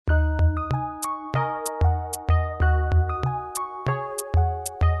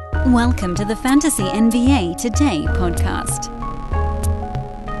Welcome to the Fantasy NBA Today podcast.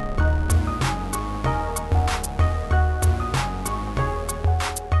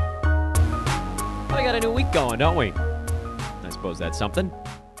 We got a new week going, don't we? I suppose that's something.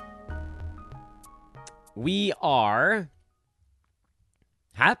 We are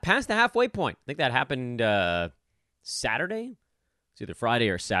past the halfway point. I think that happened Saturday. It's either Friday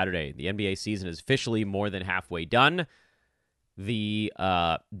or Saturday. The NBA season is officially more than halfway done. The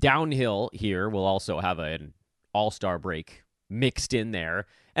downhill here will also have an all-star break mixed in there.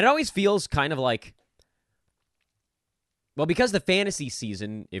 And it always feels kind of like, well, because the fantasy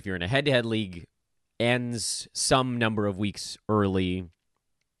season, if you're in a head-to-head league, ends some number of weeks early,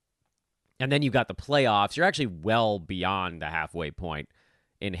 and then you've got the playoffs, you're actually well beyond the halfway point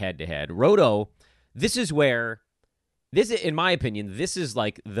in head-to-head. Roto, this is where, in my opinion, this is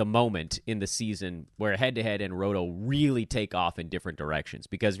like the moment in the season where head-to-head and Roto really take off in different directions.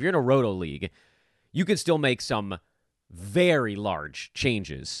 Because if you're in a Roto league, you can still make some very large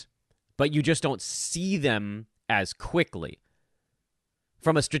changes, but you just don't see them as quickly.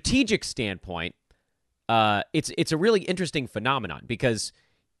 From a strategic standpoint, it's a really interesting phenomenon because,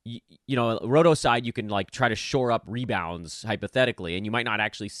 you know, Roto side, you can like try to shore up rebounds hypothetically, and you might not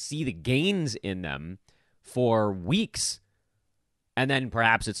actually see the gains in them for weeks, and then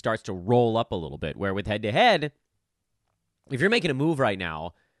perhaps it starts to roll up a little bit, where with head-to-head, if you're making a move right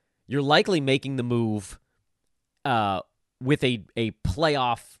now, you're likely making the move with a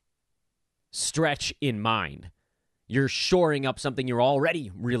playoff stretch in mind. You're shoring up something you're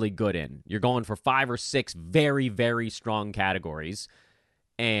already really good in. You're going for 5 or 6 very, very strong categories,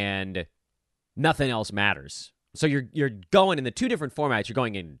 and nothing else matters. So you're going in the two different formats. You're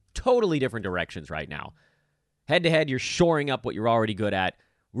going in totally different directions right now. Head-to-head, you're shoring up what you're already good at.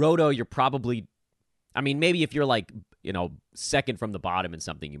 Roto, you're probably, I mean, maybe if you're like, you know, second from the bottom in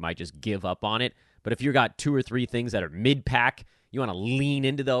something, you might just give up on it. But if you've got 2 or 3 things that are mid-pack, you want to lean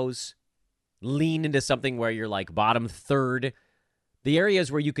into those. Lean into something where you're like bottom third. The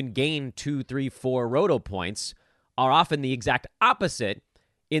areas where you can gain 2, 3, 4 Roto points are often the exact opposite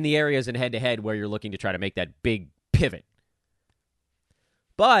in the areas in head-to-head where you're looking to try to make that big pivot.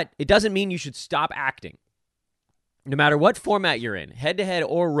 But it doesn't mean you should stop acting. No matter what format you're in, head-to-head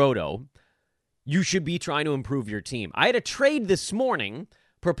or Roto, you should be trying to improve your team. I had a trade this morning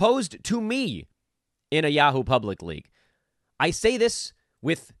proposed to me in a Yahoo Public League. I say this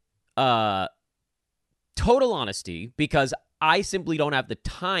with total honesty because I simply don't have the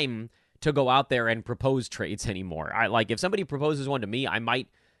time to go out there and propose trades anymore. If somebody proposes one to me, I might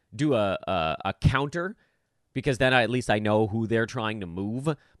do a counter because then at least I know who they're trying to move.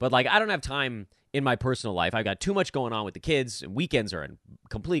 But like, I don't have time in my personal life. I've got too much going on with the kids, and weekends are a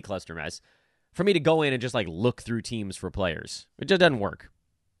complete cluster mess for me to go in and just like look through teams for players. It just doesn't work.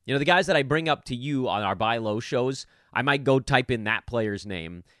 You know, the guys that I bring up to you on our buy low shows, I might go type in that player's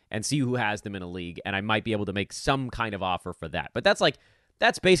name and see who has them in a league, and I might be able to make some kind of offer for that. But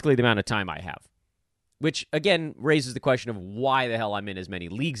that's basically the amount of time I have, which again raises the question of why the hell I'm in as many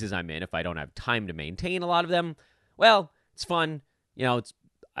leagues as I'm in if I don't have time to maintain a lot of them. Well, it's fun. You know, it's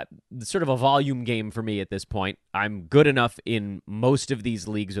sort of a volume game for me at this point. I'm good enough in most of these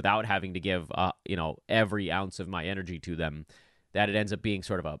leagues without having to give, every ounce of my energy to them that it ends up being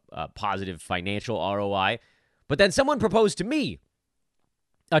sort of a positive financial ROI. But then someone proposed to me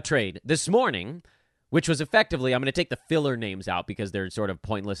a trade this morning, which was effectively, I'm going to take the filler names out because they're sort of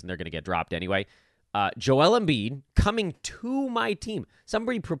pointless and they're going to get dropped anyway. Joel Embiid coming to my team.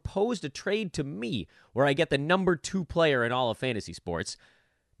 Somebody proposed a trade to me where I get the number 2 player in all of fantasy sports.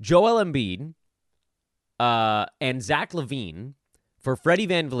 Joel Embiid and Zach LaVine for Freddie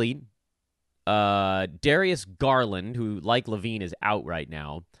VanVleet, Darius Garland, who, like LaVine, is out right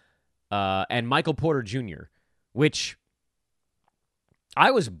now, and Michael Porter Jr., which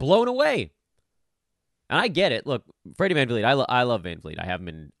I was blown away. And I get it. Look, Freddie VanVleet, I love VanVleet. I have him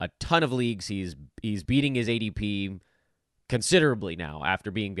in a ton of leagues. He's beating his ADP considerably now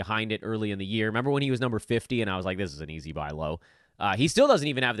after being behind it early in the year. Remember when he was number 50 and I was like, this is an easy buy low. He still doesn't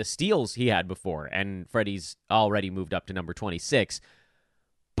even have the steals he had before, and Freddie's already moved up to number 26.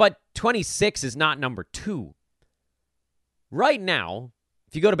 But 26 is not number 2. Right now,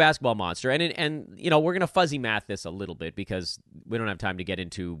 if you go to Basketball Monster, and you know, we're going to fuzzy math this a little bit because we don't have time to get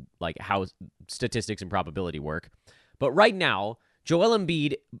into like how statistics and probability work. But right now, Joel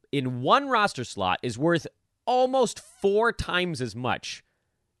Embiid in one roster slot is worth almost 4 times as much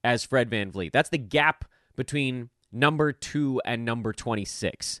as Fred VanVleet. That's the gap between number 2 and number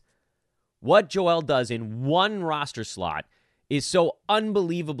 26. What Joel does in one roster slot is so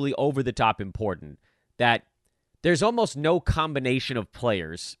unbelievably over-the-top important that there's almost no combination of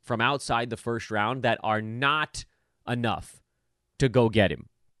players from outside the first round that are not enough to go get him.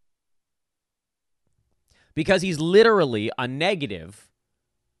 Because he's literally a negative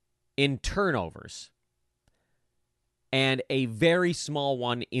in turnovers and a very small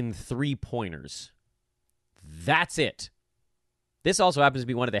one in three-pointers. That's it. This also happens to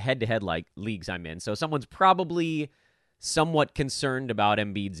be one of the head-to-head leagues I'm in, so someone's probably somewhat concerned about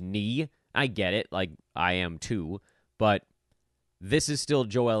Embiid's knee. I get it, like I am too, but this is still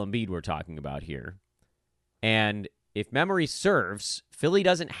Joel Embiid we're talking about here. And if memory serves, Philly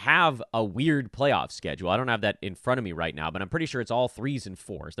doesn't have a weird playoff schedule. I don't have that in front of me right now, but I'm pretty sure it's all 3s and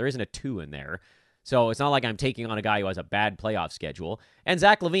 4s. There isn't a 2 in there. So it's not like I'm taking on a guy who has a bad playoff schedule. And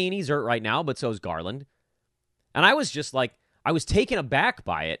Zach LaVine, he's hurt right now, but so's Garland. And I was just like, I was taken aback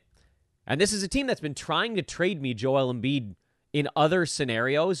by it. And this is a team that's been trying to trade me Joel Embiid in other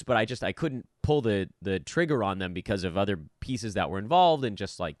scenarios, but I couldn't pull the trigger on them because of other pieces that were involved and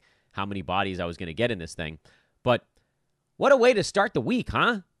just like how many bodies I was going to get in this thing. But what a way to start the week,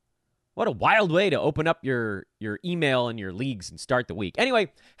 huh? What a wild way to open up your email and your leagues and start the week.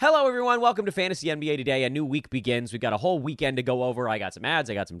 Anyway, hello everyone. Welcome to Fantasy NBA Today. A new week begins. We've got a whole weekend to go over. I got some ads.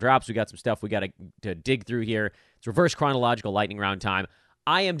 I got some drops. We got some stuff we got to dig through here. It's reverse chronological lightning round time.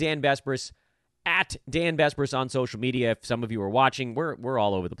 I am Dan Besbris, at Dan Besbris on social media. If some of you are watching, we're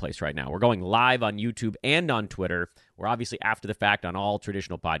all over the place right now. We're going live on YouTube and on Twitter. We're obviously after the fact on all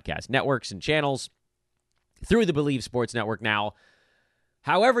traditional podcast networks and channels through the Believe Sports Network now.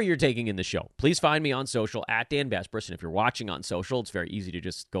 However you're taking in the show, please find me on social at Dan Besbris. And if you're watching on social, it's very easy to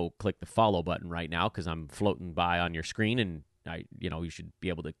just go click the follow button right now because I'm floating by on your screen, and you should be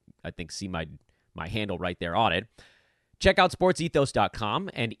able to, I think, see my handle right there on it. Check out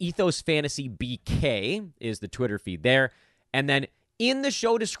sportsethos.com, and Ethos Fantasy BK is the Twitter feed there. And then in the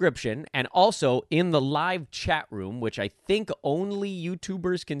show description and also in the live chat room, which I think only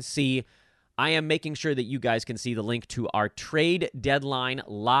YouTubers can see, I am making sure that you guys can see the link to our trade deadline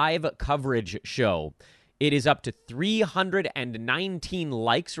live coverage show. It is up to 319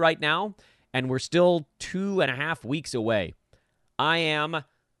 likes right now, and we're still 2.5 weeks away. I am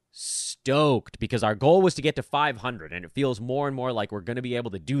stoked because our goal was to get to 500, and it feels more and more like we're going to be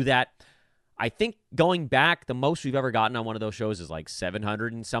able to do that. I think going back, the most we've ever gotten on one of those shows is like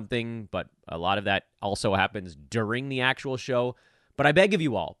 700 and something, but a lot of that also happens during the actual show. But I beg of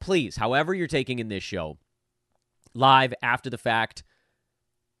you all, please, however you're taking in this show, live after the fact,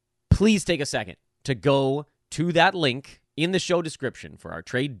 please take a second to go to that link in the show description for our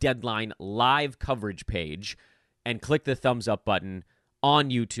trade deadline live coverage page and click the thumbs up button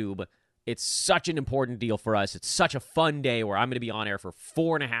on YouTube. It's such an important deal for us. It's such a fun day where I'm going to be on air for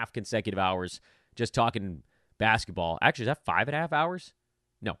 4.5 consecutive hours just talking basketball. Actually, is that 5.5 hours?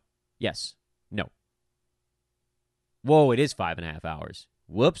 No. Yes. No. Whoa, it is 5.5 hours.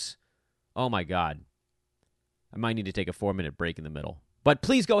 Whoops. Oh, my God. I might need to take a 4-minute break in the middle. But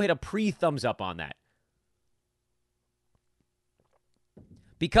please go hit a pre-thumbs up on that.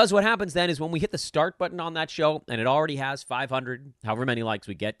 Because what happens then is when we hit the start button on that show, and it already has 500, however many likes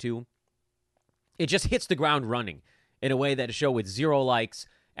we get to, it just hits the ground running in a way that a show with 0 likes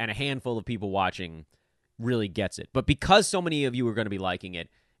and a handful of people watching really gets it. But because so many of you are going to be liking it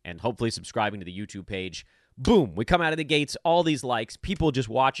and hopefully subscribing to the YouTube page, boom, we come out of the gates, all these likes, people just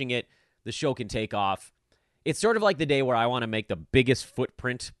watching it, the show can take off. It's sort of like the day where I want to make the biggest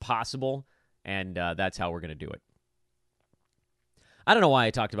footprint possible, and that's how we're going to do it. I don't know why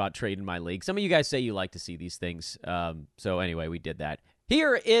I talked about trade in my league. Some of you guys say you like to see these things. So anyway, we did that.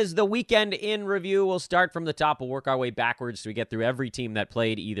 Here is the weekend in review. We'll start from the top. We'll work our way backwards so we get through every team that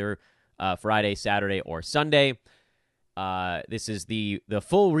played either Friday, Saturday, or Sunday. This is the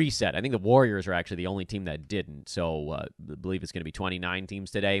full reset. I think the Warriors are actually the only team that didn't. So I believe it's going to be 29 teams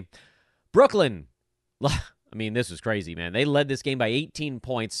today. Brooklyn. I mean, this was crazy, man. They led this game by 18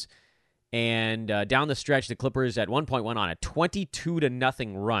 points. And down the stretch, the Clippers at one point went on a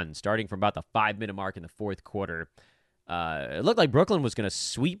 22-0 run, starting from about the 5-minute mark in the fourth quarter. It looked like Brooklyn was going to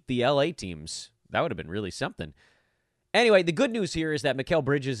sweep the LA teams. That would have been really something. Anyway, the good news here is that Mikal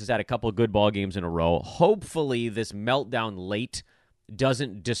Bridges has had a couple of good ball games in a row. Hopefully, this meltdown late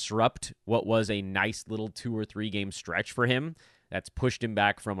doesn't disrupt what was a nice little 2 or 3 game stretch for him. That's pushed him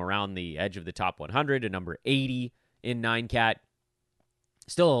back from around the edge of the top 100 to number 80 in 9Cat.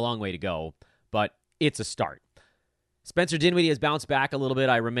 Still a long way to go, but it's a start. Spencer Dinwiddie has bounced back a little bit.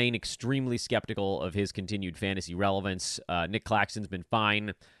 I remain extremely skeptical of his continued fantasy relevance. Nick Claxton's been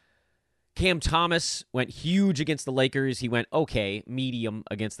fine. Cam Thomas went huge against the Lakers. He went okay, medium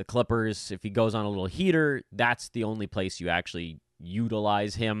against the Clippers. If he goes on a little heater, that's the only place you actually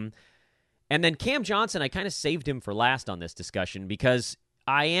utilize him. And then Cam Johnson, I kind of saved him for last on this discussion because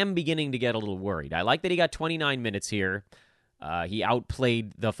I am beginning to get a little worried. I like that he got 29 minutes here. He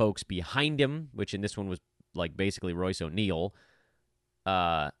outplayed the folks behind him, which in this one was like basically Royce O'Neal.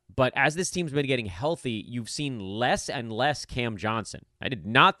 But as this team's been getting healthy, you've seen less and less Cam Johnson. I did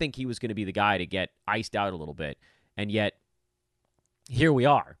not think he was going to be the guy to get iced out a little bit. And yet, here we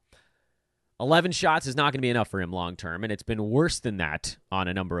are. 11 shots is not going to be enough for him long term, and it's been worse than that on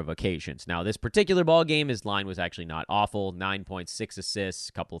a number of occasions. Now, this particular ball game, his line was actually not awful. 9.6 assists,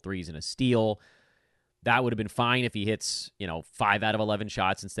 a couple of threes, and a steal. That would have been fine if he hits, 5 out of 11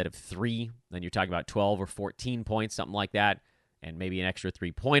 shots instead of 3. Then you're talking about 12 or 14 points, something like that, and maybe an extra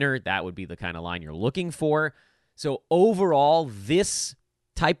three-pointer. That would be the kind of line you're looking for. So overall, this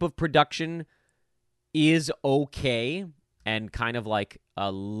type of production is okay and kind of like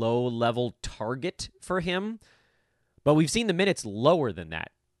a low-level target for him. But we've seen the minutes lower than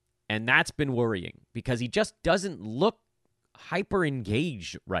that, and that's been worrying because he just doesn't look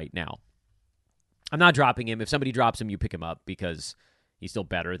hyper-engaged right now. I'm not dropping him. If somebody drops him, you pick him up because he's still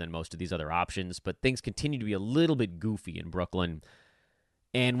better than most of these other options. But things continue to be a little bit goofy in Brooklyn,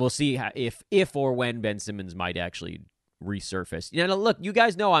 and we'll see if or when Ben Simmons might actually resurface. Look, you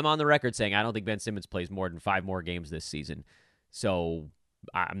guys know I'm on the record saying I don't think Ben Simmons plays more than 5 more games this season. So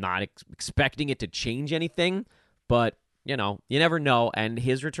I'm not expecting it to change anything, but, you never know, and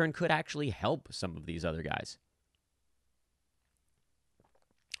his return could actually help some of these other guys.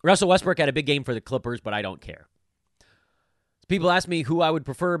 Russell Westbrook had a big game for the Clippers, but I don't care. People ask me who I would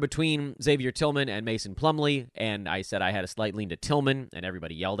prefer between Xavier Tillman and Mason Plumlee, and I said I had a slight lean to Tillman, and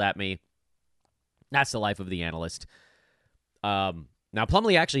everybody yelled at me. That's the life of the analyst. Now,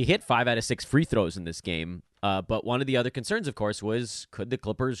 Plumlee actually hit 5 out of 6 free throws in this game, but one of the other concerns, of course, was could the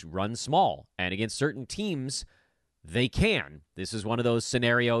Clippers run small? And against certain teams, they can. This is one of those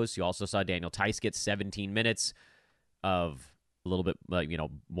scenarios. You also saw Daniel Tice get 17 minutes of a little bit,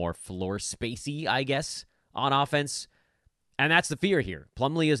 more floor spacey, I guess, on offense. And that's the fear here.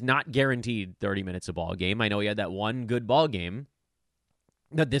 Plumlee is not guaranteed 30 minutes a ball game. I know he had that one good ball game,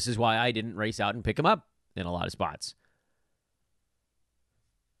 but this is why I didn't race out and pick him up in a lot of spots.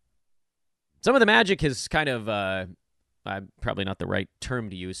 Some of the Magic has kind of, probably not the right term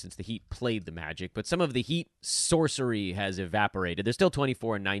to use since the Heat played the Magic, but some of the Heat sorcery has evaporated. They're still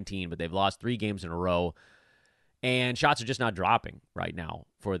 24-19, but they've lost 3 games in a row, and shots are just not dropping right now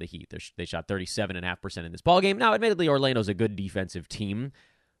for the Heat. They shot 37.5% in this ballgame. Now, admittedly, Orlando's a good defensive team,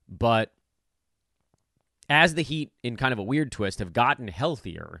 but as the Heat, in kind of a weird twist, have gotten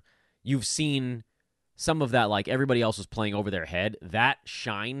healthier, you've seen some of that, like everybody else was playing over their head, that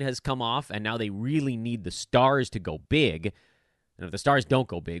shine has come off, and now they really need the stars to go big. And if the stars don't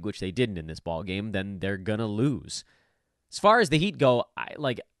go big, which they didn't in this ball game, then they're going to lose. As far as the Heat go,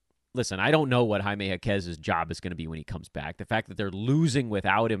 listen, I don't know what Jaime Jaquez's job is going to be when he comes back. The fact that they're losing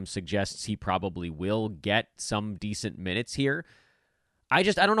without him suggests he probably will get some decent minutes here. I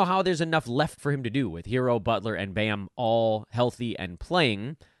don't know how there's enough left for him to do with Hero, Butler, and Bam all healthy and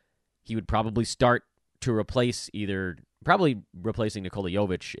playing. He would probably start to probably replacing Nikola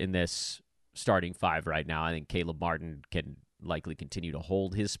Jovic in this starting 5 right now. I think Caleb Martin can likely continue to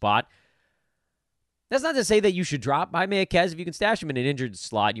hold his spot. That's not to say that you should drop Jaime Jaquez. If you can stash him in an injured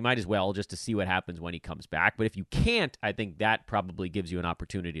slot, you might as well just to see what happens when he comes back. But if you can't, I think that probably gives you an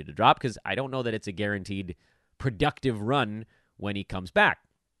opportunity to drop because I don't know that it's a guaranteed productive run when he comes back.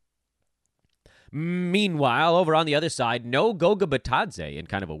 Meanwhile, over on the other side, no Goga Bitadze in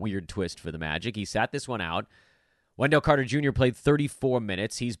kind of a weird twist for the Magic. He sat this one out. Wendell Carter Jr. played 34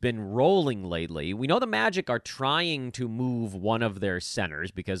 minutes. He's been rolling lately. We know the Magic are trying to move one of their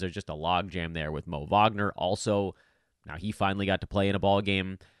centers because there's just a logjam there with Mo Wagner. Also, now he finally got to play in a ball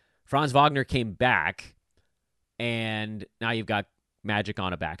game. Franz Wagner came back, and now you've got Magic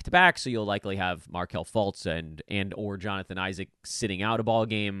on a back-to-back, so you'll likely have Markelle Fultz and or Jonathan Isaac sitting out a ball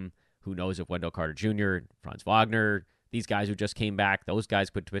game. Who knows if Wendell Carter Jr., Franz Wagner, these guys who just came back, those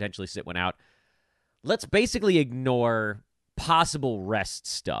guys could potentially sit one out. Let's basically ignore possible rest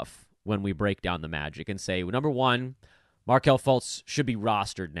stuff when we break down the Magic and say, number one, Markelle Fultz should be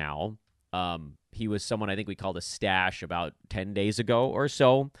rostered now. He was someone I think we called a stash about 10 days ago or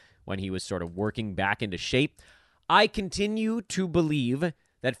so when he was sort of working back into shape. I continue to believe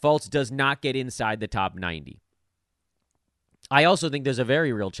that Fultz does not get inside the top 90. I also think there's a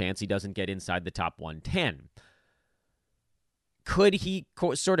very real chance he doesn't get inside the top 110. Could he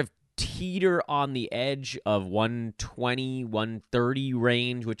sort of teeter on the edge of 120, 130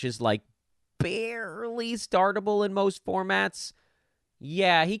 range, which is like barely startable in most formats?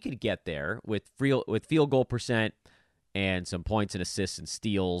 Yeah, he could get there with field goal percent and some points and assists and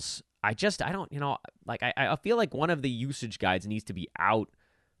steals. I don't, like I feel like one of the usage guides needs to be out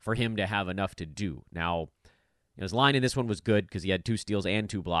for him to have enough to do. Now, his line in this one was good because he had 2 steals and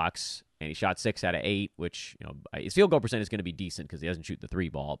 2 blocks, and he shot 6 out of 8, which, his field goal percent is going to be decent because he doesn't shoot the 3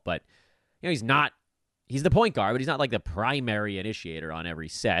 ball. But, he's the point guard, but he's not like the primary initiator on every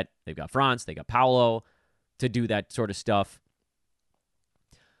set. They've got Franz, they got Paolo to do that sort of stuff.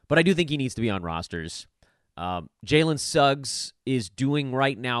 But I do think he needs to be on rosters. Jalen Suggs is doing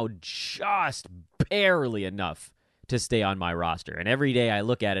right now just barely enough to stay on my roster. And every day I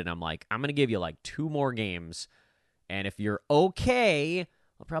look at it and I'm like, I'm going to give you like 2 more games. And if you're okay,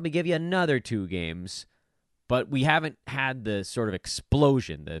 I'll probably give you another 2 games. But we haven't had the sort of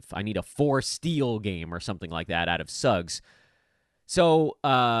explosion. I need a 4-steal game or something like that out of Suggs. So,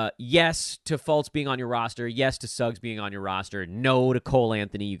 yes to Fultz being on your roster. Yes to Suggs being on your roster. No to Cole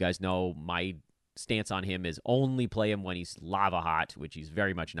Anthony. You guys know my stance on him is only play him when he's lava hot, which he's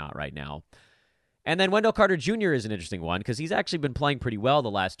very much not right now. And then Wendell Carter Jr. is an interesting one because he's actually been playing pretty well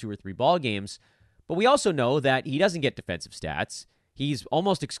the last 2 or 3 ball games. But we also know that he doesn't get defensive stats. He's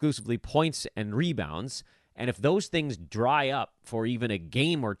almost exclusively points and rebounds. And if those things dry up for even a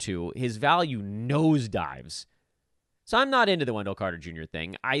game or 2, his value nosedives. So I'm not into the Wendell Carter Jr.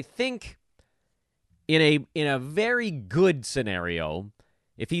 thing. I think in a very good scenario,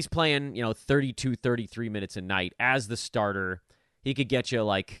 if he's playing, 32, 33 minutes a night as the starter, he could get you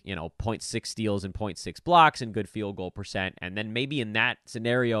like, 0.6 steals and 0.6 blocks and good field goal percent. And then maybe in that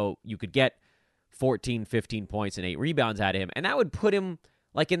scenario, you could get 14, 15 points and 8 rebounds out of him. And that would put him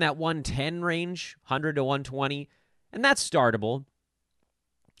like in that 110 range, 100 to 120. And that's startable.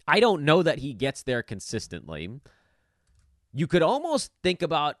 I don't know that he gets there consistently. You could almost think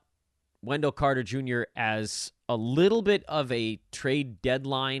about Wendell Carter Jr. as a little bit of a trade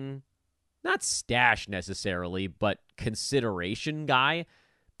deadline, not stash necessarily, but consideration guy.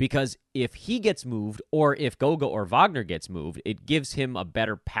 Because if he gets moved, or if Goga or Wagner gets moved, it gives him a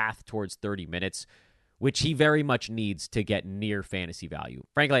better path towards 30 minutes, which he very much needs to get near fantasy value.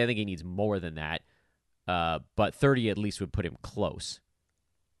 Frankly, I think he needs more than that, but 30 at least would put him close.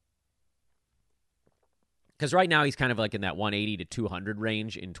 Because right now he's kind of like in that 180 to 200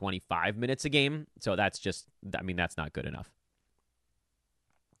 range in 25 minutes a game, so that's not good enough.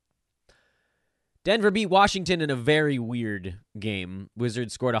 Denver beat Washington in a very weird game.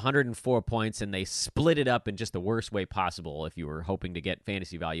 Wizards scored 104 points, and they split it up in just the worst way possible if you were hoping to get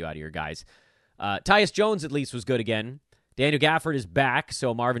fantasy value out of your guys. Tyus Jones, at least, was good again. Daniel Gafford is back,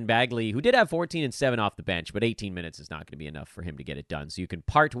 so Marvin Bagley, who did have 14 and 7 off the bench, but 18 minutes is not going to be enough for him to get it done. So you can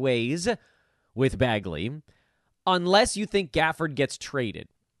part ways with Bagley, unless you think Gafford gets traded,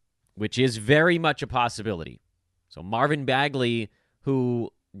 which is very much a possibility. So Marvin Bagley,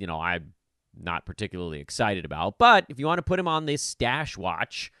 who, I'm not particularly excited about, but if you want to put him on this stash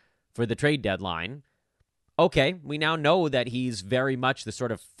watch for the trade deadline, okay, we now know that he's very much the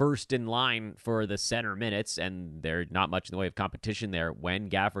sort of first in line for the center minutes, and there's not much in the way of competition there when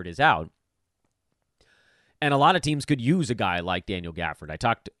Gafford is out. And a lot of teams could use a guy like Daniel Gafford. I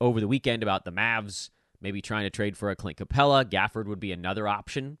talked over the weekend about the Mavs maybe trying to trade for a Clint Capella. Gafford would be another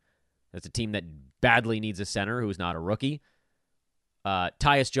option. That's a team that badly needs a center who's not a rookie.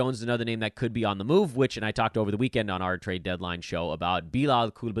 Tyus Jones is another name that could be on the move, and I talked over the weekend on our trade deadline show about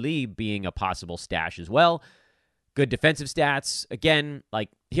Bilal Coulibaly being a possible stash as well. Good defensive stats. Again,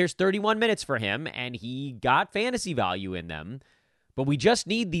 here's 31 minutes for him, and he got fantasy value in them. But we just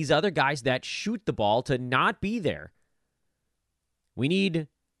need these other guys that shoot the ball to not be there. We need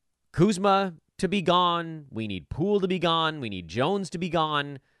Kuzma to be gone. We need Poole to be gone. We need Jones to be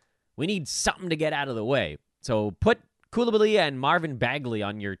gone. We need something to get out of the way. So put Coulibaly and Marvin Bagley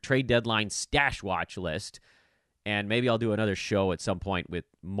on your trade deadline stash watch list, and maybe I'll do another show at some point with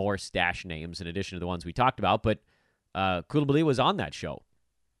more stash names in addition to the ones we talked about, but Coulibaly was on that show,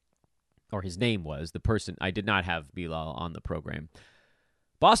 or his name was. The person, I did not have Bilal on the program.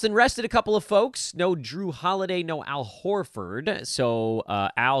 Boston rested a couple of folks. No Drew Holiday, no Al Horford, so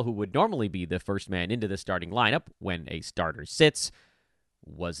Al, who would normally be the first man into the starting lineup when a starter sits,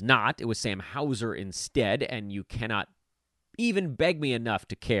 was not. It was Sam Hauser instead, and you cannot even beg me enough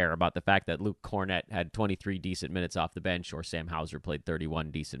to care about the fact that Luke Cornett had 23 decent minutes off the bench or Sam Hauser played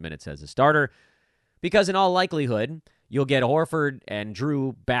 31 decent minutes as a starter, because in all likelihood, you'll get Horford and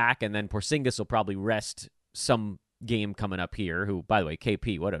Drew back, and then Porzingis will probably rest some game coming up here, who, by the way,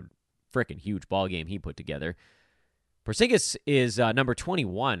 KP, what a freaking huge ball game he put together. Porzingis is number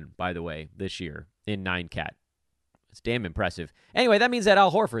 21, by the way, this year in 9-cat. It's damn impressive. Anyway, that means that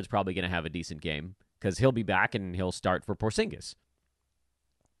Al Horford's probably going to have a decent game because he'll be back and he'll start for Porzingis.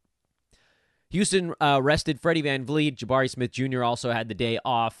 Houston rested Freddie VanVleet. Jabari Smith Jr. also had the day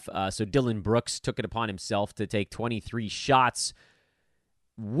off, so Dylan Brooks took it upon himself to take 23 shots.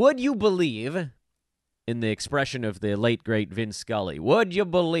 Would you believe, in the expression of the late, great Vin Scully, would you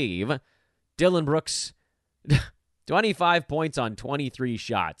believe Dylan Brooks, 25 points on 23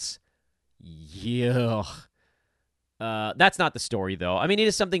 shots? Yeah. That's not the story, though. I mean, it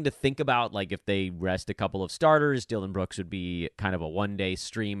is something to think about. Like, if they rest a couple of starters, Dylan Brooks would be kind of a one-day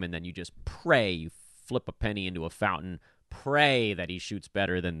stream, and then you just pray, you flip a penny into a fountain, pray that he shoots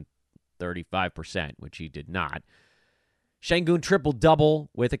better than 35%, which he did not. Şengün triple-double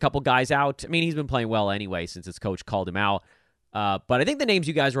with a couple guys out. I mean, he's been playing well anyway since his coach called him out. But I think the names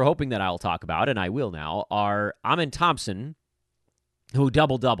you guys were hoping that I'll talk about, and I will now, are Amen Thompson, who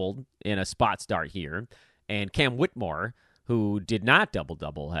double-doubled in a spot start here, and Cam Whitmore, who did not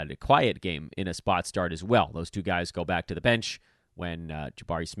double-double, had a quiet game in a spot start as well. Those two guys go back to the bench when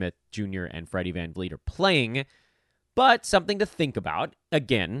Jabari Smith Jr. and Freddie VanVleet are playing. But something to think about,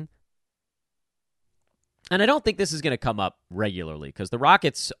 again, and I don't think this is going to come up regularly because the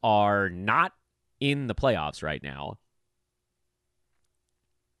Rockets are not in the playoffs right now.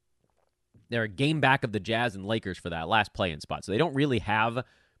 They're a game back of the Jazz and Lakers for that last play-in spot. So they don't really have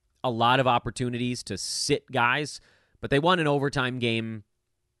a lot of opportunities to sit guys, but they won an overtime game.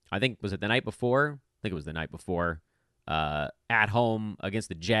 I think, was it the night before? I think it was the night before, at home against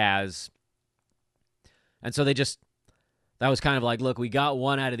the Jazz. And so that was kind of like, look, we got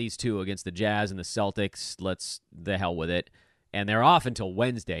one out of these two against the Jazz and the Celtics. Let's the hell with it. And they're off until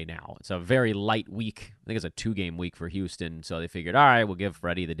Wednesday now. It's a very light week. I think it's a 2-game week for Houston. So they figured, all right, we'll give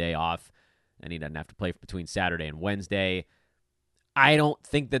Freddie the day off, and he doesn't have to play between Saturday and Wednesday. I don't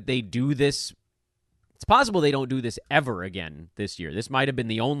think that they do this. It's possible they don't do this ever again this year. This might have been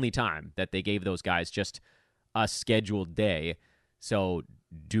the only time that they gave those guys just a scheduled day. So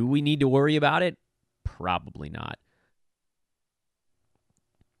do we need to worry about it? Probably not.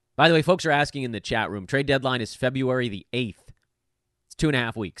 By the way, folks are asking in the chat room, trade deadline is February the 8th. It's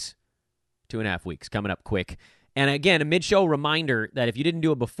 2.5 weeks. 2.5 weeks coming up quick. And again, a mid-show reminder that if you didn't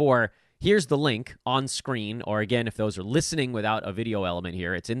do it before, here's the link on screen, or again, if those are listening without a video element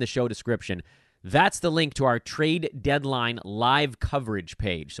here, it's in the show description. That's the link to our trade deadline live coverage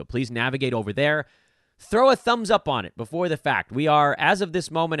page. So please navigate over there. Throw a thumbs up on it before the fact. We are, as of this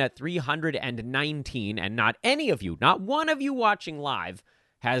moment, at 319, and not any of you, not one of you watching live,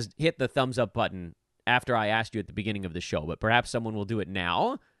 has hit the thumbs up button after I asked you at the beginning of the show, but perhaps someone will do it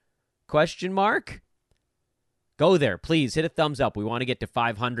now? Question mark? Go there, please. Hit a thumbs up. We want to get to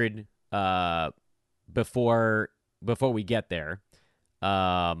 500 before we get there.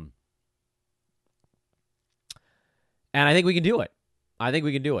 And I think we can do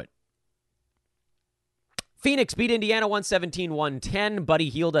it. Phoenix beat Indiana 117-110. Buddy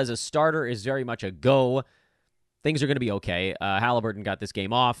Hield as a starter is very much a go. Things are going to be okay. Halliburton got this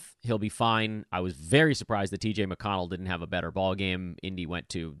game off. He'll be fine. I was very surprised that T.J. McConnell didn't have a better ball game. Indy went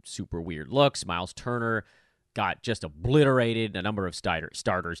to super weird looks. Miles Turner got just obliterated. A number of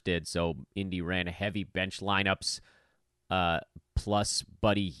starters did. So Indy ran heavy bench lineups plus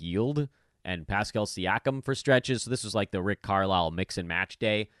Buddy Hield and Pascal Siakam for stretches. So this was like the Rick Carlisle mix and match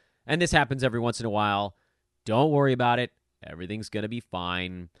day. And this happens every once in a while. Don't worry about it. Everything's going to be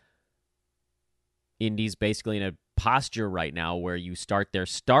fine. Indy's basically in a posture right now where you start their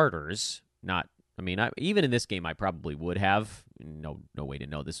starters. Even in this game, I probably would have. No way to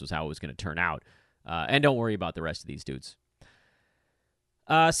know this was how it was going to turn out. And don't worry about the rest of these dudes.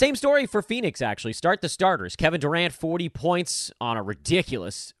 Same story for Phoenix, actually. Start the starters. Kevin Durant, 40 points on a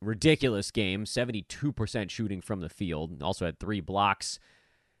ridiculous game. 72% shooting from the field. Also had 3 blocks.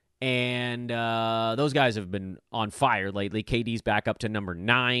 And those guys have been on fire lately. KD's back up to number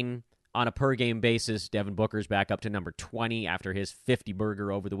 9 on a per-game basis. Devin Booker's back up to number 20 after his 50-burger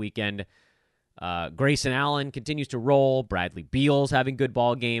over the weekend. Grayson Allen continues to roll. Bradley Beal's having good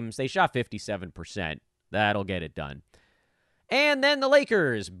ball games. They shot 57%. That'll get it done. And then the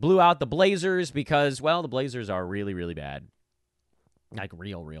Lakers blew out the Blazers because, well, the Blazers are really, really bad. Like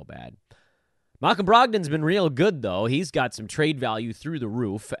real, real bad. Malcolm Brogdon's been real good, though. He's got some trade value through the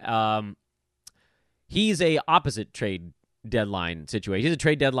roof. He's a opposite trade deadline situation. He's a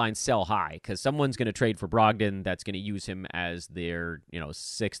trade deadline sell high because someone's going to trade for Brogdon that's going to use him as their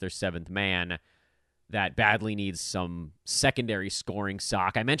 6th or 7th man that badly needs some secondary scoring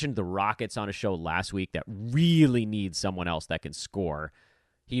sock. I mentioned the Rockets on a show last week that really needs someone else that can score.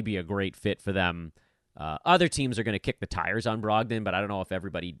 He'd be a great fit for them. Other teams are going to kick the tires on Brogdon, but I don't know if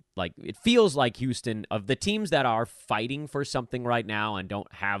everybody, it feels like Houston, of the teams that are fighting for something right now and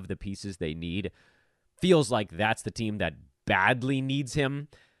don't have the pieces they need, feels like that's the team that badly needs him.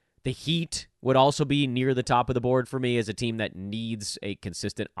 The Heat would also be near the top of the board for me as a team that needs a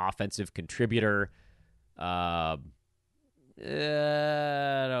consistent offensive contributor. I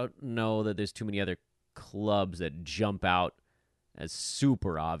don't know that there's too many other clubs that jump out as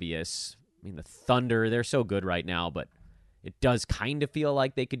super obvious. I mean, the Thunder, they're so good right now, but it does kind of feel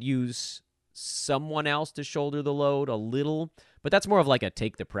like they could use someone else to shoulder the load a little. But that's more of like a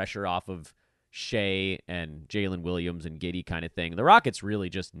take the pressure off of Shea and Jalen Williams and Giddey kind of thing. The Rockets really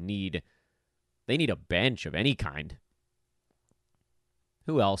just need a bench of any kind.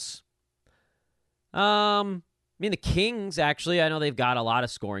 Who else? I mean, the Kings, actually, I know they've got a lot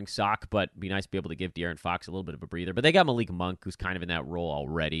of scoring stock, but it'd be nice to be able to give De'Aaron Fox a little bit of a breather. But they got Malik Monk, who's kind of in that role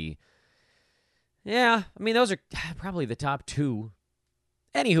already. Yeah, I mean, those are probably the top two.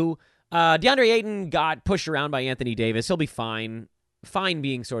 Anywho, DeAndre Ayton got pushed around by Anthony Davis. He'll be fine. Fine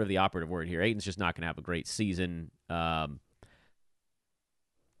being sort of the operative word here. Ayton's just not going to have a great season.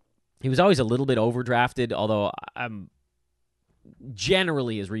 He was always a little bit overdrafted, although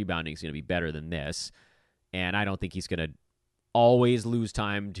generally his rebounding is going to be better than this. And I don't think he's going to always lose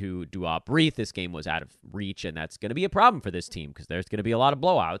time to Duop Reith. This game was out of reach, and that's going to be a problem for this team because there's going to be a lot of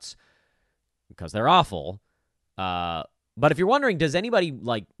blowouts because they're awful. But if you're wondering, does anybody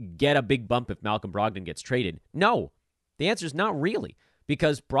get a big bump if Malcolm Brogdon gets traded? No. The answer is not really,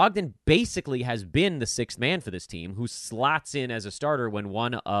 because Brogdon basically has been the sixth man for this team, who slots in as a starter when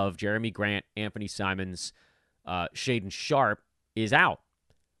one of Jeremy Grant, Anthony Simons, Shaedon Sharpe is out.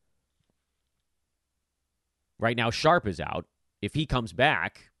 Right now, Sharpe is out. If he comes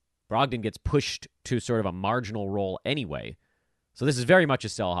back, Brogdon gets pushed to sort of a marginal role anyway. So this is very much a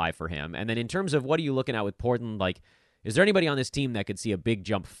sell high for him. And then in terms of what are you looking at with Portland, is there anybody on this team that could see a big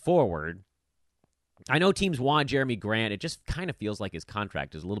jump forward? I know teams want Jeremy Grant. It just kind of feels like his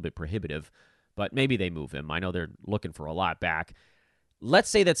contract is a little bit prohibitive, but maybe they move him. I know they're looking for a lot back. Let's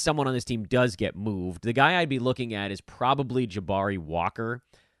say that someone on this team does get moved. The guy I'd be looking at is probably Jabari Walker,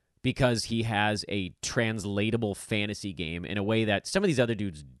 because he has a translatable fantasy game in a way that some of these other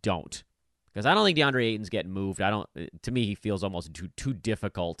dudes don't. Because I don't think DeAndre Ayton's getting moved. To me, he feels almost too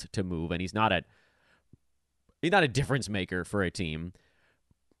difficult to move, and he's not a difference maker for a team.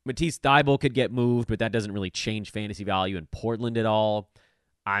 Matisse Thybulle could get moved, but that doesn't really change fantasy value in Portland at all.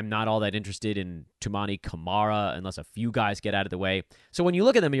 I'm not all that interested in Toumani Camara unless a few guys get out of the way. So when you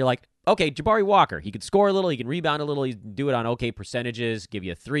look at them and you're like, okay, Jabari Walker, he could score a little, he can rebound a little, he can do it on okay percentages, give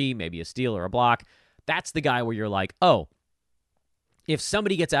you a 3, maybe a steal or a block. That's the guy where you're like, oh, if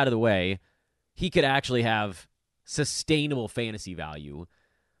somebody gets out of the way, he could actually have sustainable fantasy value.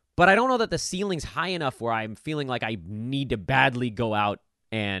 But I don't know that the ceiling's high enough where I'm feeling like I need to badly go out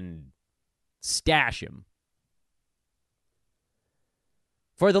and stash him.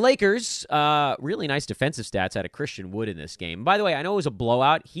 For the Lakers, really nice defensive stats out of Christian Wood in this game. By the way, I know it was a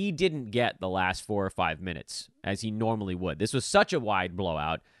blowout. He didn't get the last 4 or 5 minutes, as he normally would. This was such a wide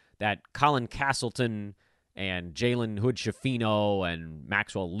blowout that Colin Castleton and Jalen Hood-Schifino and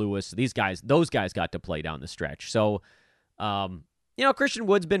Maxwell Lewis, those guys got to play down the stretch. So, Christian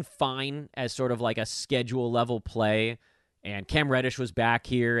Wood's been fine as sort of like a schedule-level play. And Cam Reddish was back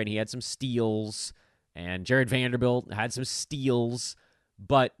here, and he had some steals. And Jared Vanderbilt had some steals.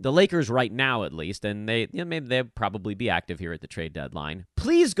 But the Lakers right now, at least, and maybe they'll probably be active here at the trade deadline.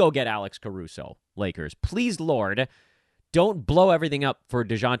 Please go get Alex Caruso, Lakers. Please, Lord, don't blow everything up for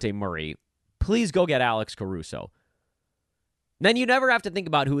DeJounte Murray. Please go get Alex Caruso. Then you never have to think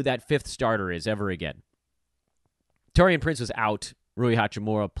about who that fifth starter is ever again. Taurean Prince was out. Rui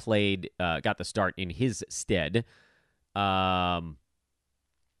Hachimura got the start in his stead. And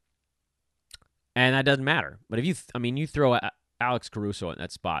that doesn't matter. But if you throw Alex Caruso in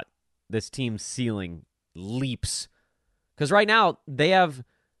that spot, this team's ceiling leaps. Because right now, they have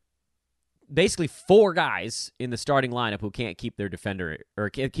basically 4 guys in the starting lineup who can't keep their defender or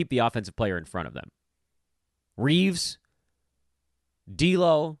can't keep the offensive player in front of them. Reeves,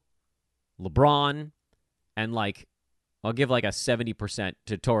 D'Lo, LeBron, and I'll give a 70%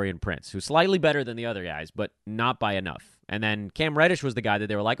 to Taurean Prince, who's slightly better than the other guys, but not by enough. And then Cam Reddish was the guy that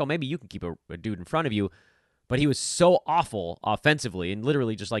they were like, oh, maybe you can keep a dude in front of you. But he was so awful offensively and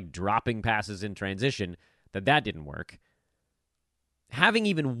literally just dropping passes in transition that didn't work. Having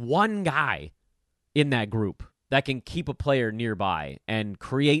even one guy in that group that can keep a player nearby and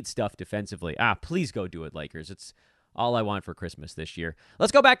create stuff defensively, please go do it, Lakers. It's all I want for Christmas this year.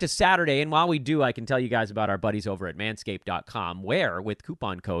 Let's go back to Saturday, and while we do, I can tell you guys about our buddies over at Manscaped.com, where with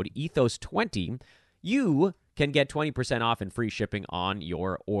coupon code ETHOS20, you can get 20% off and free shipping on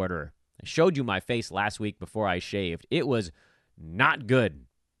your order. I showed you my face last week before I shaved. It was not good.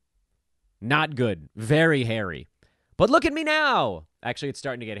 Not good. Very hairy. But look at me now. Actually, it's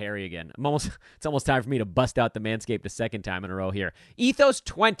starting to get hairy again. It's almost time for me to bust out the Manscaped a second time in a row here.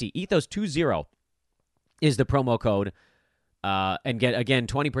 Ethos20, Ethos20 is the promo code. And get, again,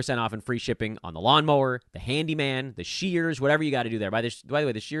 20% off and free shipping on the lawnmower, the handyman, the shears, whatever you got to do there. By the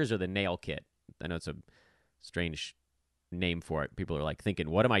way, the shears are the nail kit. I know it's a strange name for it. People are like thinking,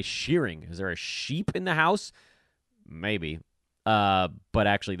 what am I shearing? Is there a sheep in the house? Maybe. But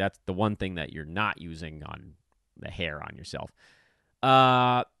actually, that's the one thing that you're not using on the hair on yourself.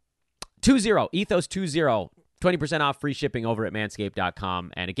 Ethos20, 20% off free shipping over at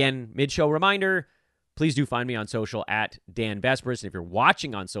manscaped.com. And again, mid-show reminder, please do find me on social at Dan Vespers. And if you're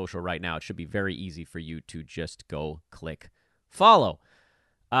watching on social right now, it should be very easy for you to just go click follow.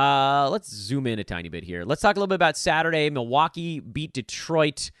 Let's zoom in a tiny bit here. Let's talk a little bit about Saturday. Milwaukee beat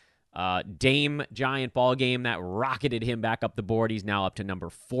Detroit. Dame giant ball game that rocketed him back up the board. He's now up to number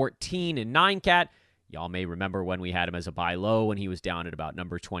 14 in 9-cat. Y'all may remember when we had him as a buy low when he was down at about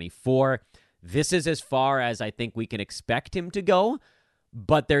number 24. This is as far as I think we can expect him to go,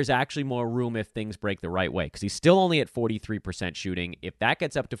 but there's actually more room if things break the right way because he's still only at 43% shooting. If that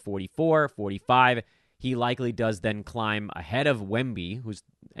gets up to 44, 45, he likely does then climb ahead of Wemby, who's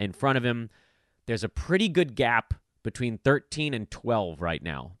in front of him. There's a pretty good gap between 13 and 12 right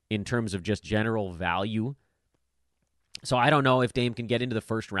now in terms of just general value. So I don't know if Dame can get into the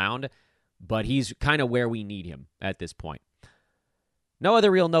first round, but he's kind of where we need him at this point. No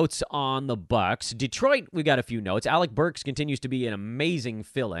other real notes on the Bucks. Detroit, we got a few notes. Alec Burks continues to be an amazing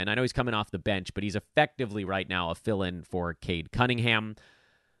fill-in. I know he's coming off the bench, but he's effectively right now a fill-in for Cade Cunningham.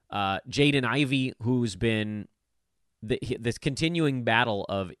 Jaden Ivey, who's been this continuing battle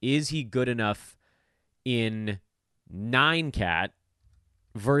of is he good enough in 9-cat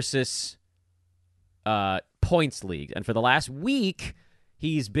versus points league. And for the last week,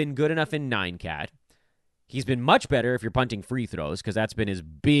 he's been good enough in 9-cat. He's been much better if you're punting free throws because that's been his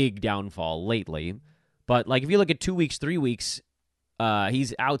big downfall lately. But like if you look at 2 weeks, 3 weeks,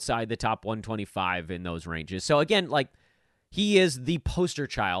 he's outside the top 125 in those ranges. So again, like he is the poster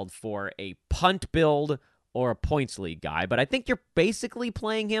child for a punt build or a points league guy. But I think you're basically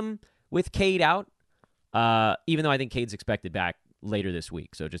playing him with Cade out, even though I think Cade's expected back later this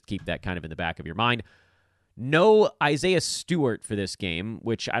week. So just keep that kind of in the back of your mind. No Isaiah Stewart for this game,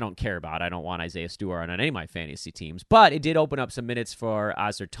 which I don't care about. I don't want Isaiah Stewart on any of my fantasy teams. But it did open up some minutes for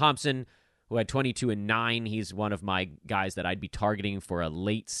Oscar Thompson, who had 22 and 9. He's one of my guys that I'd be targeting for a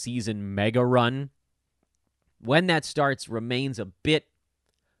late season mega run. When that starts remains a bit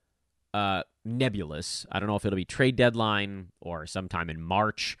nebulous. I don't know if it'll be trade deadline or sometime in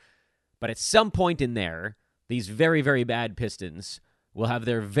March. But at some point in there, these very, very bad Pistons will have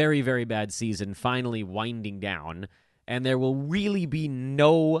their very, very bad season finally winding down, and there will really be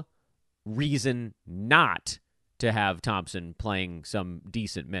no reason not to have Thompson playing some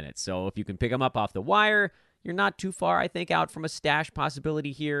decent minutes. So if you can pick him up off the wire, you're not too far, I think, out from a stash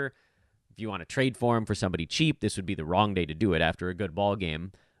possibility here. If you want to trade for him for somebody cheap, this would be the wrong day to do it after a good ball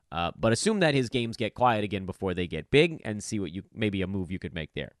game. But assume that his games get quiet again before they get big and see what maybe a move you could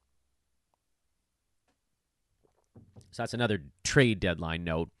make there. So that's another trade deadline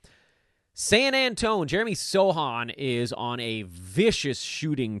note. San Antonio, Jeremy Sohan is on a vicious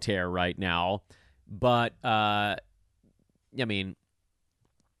shooting tear right now. But, 50%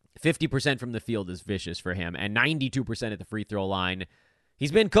 from the field is vicious for him. And 92% at the free throw line.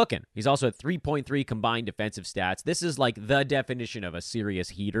 He's been cooking. He's also at 3.3 combined defensive stats. This is like the definition of a serious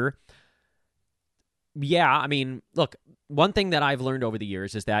heater. Yeah, look, one thing that I've learned over the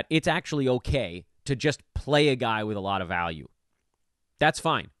years is that it's actually okay to just play a guy with a lot of value. That's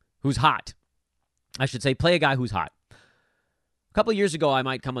fine. Who's hot. I should say play a guy who's hot. A couple of years ago, I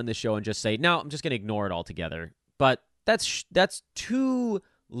might come on this show and just say, no, I'm just going to ignore it altogether. But that's too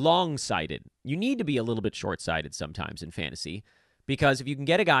long-sighted. You need to be a little bit short-sighted sometimes in fantasy because if you can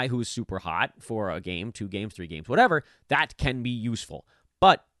get a guy who's super hot for a game, 2 games, 3 games, whatever, that can be useful.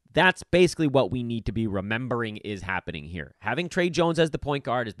 But that's basically what we need to be remembering is happening here. Having Trey Jones as the point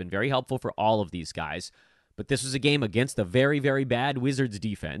guard has been very helpful for all of these guys, but this was a game against a very, very bad Wizards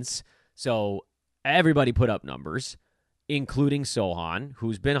defense, so everybody put up numbers, including Sohan,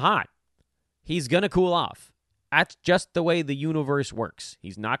 who's been hot. He's going to cool off. That's just the way the universe works.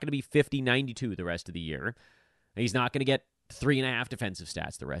 He's not going to be 50-92 the rest of the year. He's not going to get 3.5 defensive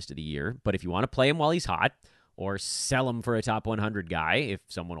stats the rest of the year, but if you want to play him while he's hot, or sell him for a top 100 guy if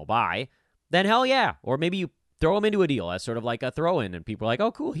someone will buy, then hell yeah. Or maybe you throw him into a deal as sort of like a throw-in, and people are like,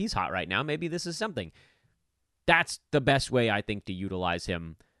 oh, cool, he's hot right now. Maybe this is something. That's the best way, I think, to utilize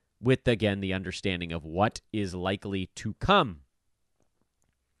him with, again, the understanding of what is likely to come.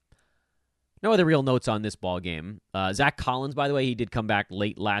 No other real notes on this ball game. Zach Collins, by the way, he did come back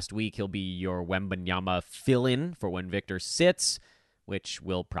late last week. He'll be your Wembanyama fill-in for when Victor sits, which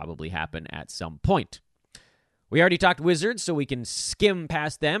will probably happen at some point. We already talked Wizards, so we can skim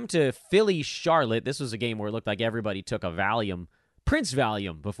past them to Philly-Charlotte. This was a game where it looked like everybody took a Valium, Prince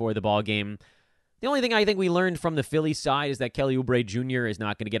Valium, before the ball game. The only thing I think we learned from the Philly side is that Kelly Oubre Jr. is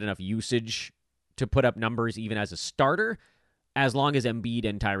not going to get enough usage to put up numbers even as a starter, as long as Embiid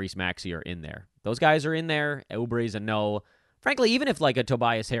and Tyrese Maxey are in there. Those guys are in there. Oubre's a no. Frankly, even if like a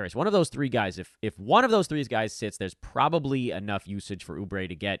Tobias Harris, one of those three guys, if one of those three guys sits, there's probably enough usage for Oubre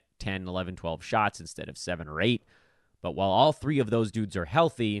to get 10, 11, 12 shots instead of 7 or 8. But while all three of those dudes are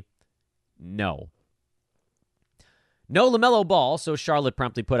healthy, no. No LaMelo Ball, so Charlotte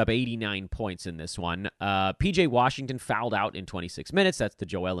promptly put up 89 points in this one. P.J. Washington fouled out in 26 minutes. That's the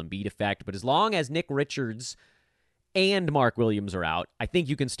Joel Embiid effect. But as long as Nick Richards and Mark Williams are out, I think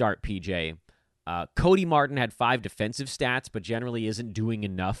you can start PJ. Cody Martin had 5 defensive stats, but generally isn't doing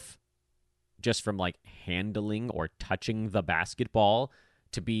enough just from like handling or touching the basketball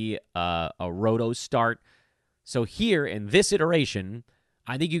to be a roto start. So here in this iteration,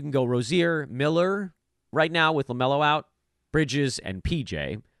 I think you can go Rozier, Miller right now with LaMelo out, Bridges, and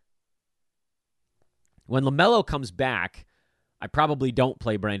PJ. When LaMelo comes back, I probably don't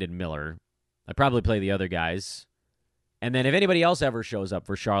play Brandon Miller. I probably play the other guys. And then if anybody else ever shows up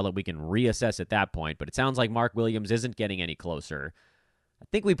for Charlotte, we can reassess at that point. But it sounds like Mark Williams isn't getting any closer. I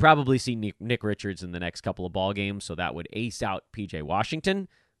think we probably see Nick Richards in the next couple of ball games, so that would ace out P.J. Washington.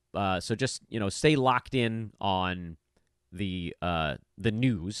 So just, stay locked in on the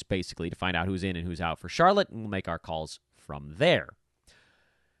news, basically, to find out who's in and who's out for Charlotte, and we'll make our calls from there.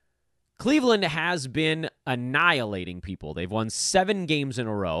 Cleveland has been annihilating people. They've won 7 games in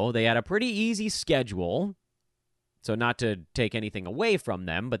a row. They had a pretty easy schedule. So not to take anything away from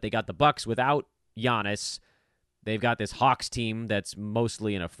them, but they got the Bucks without Giannis. They've got this Hawks team that's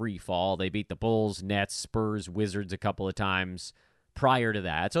mostly in a free fall. They beat the Bulls, Nets, Spurs, Wizards a couple of times prior to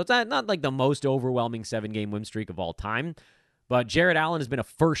that. So it's not like the most overwhelming 7-game win streak of all time. But Jared Allen has been a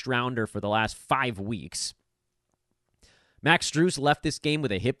first-rounder for the last 5 weeks. Max Strus left this game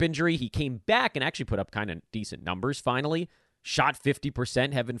with a hip injury. He came back and actually put up kind of decent numbers finally. Shot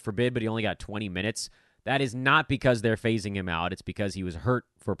 50%, heaven forbid, but he only got 20 minutes. That is not because they're phasing him out. It's because he was hurt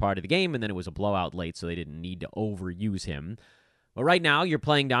for part of the game, and then it was a blowout late, so they didn't need to overuse him. But right now, you're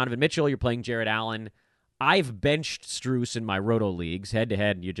playing Donovan Mitchell, you're playing Jared Allen. I've benched Strus in my roto leagues.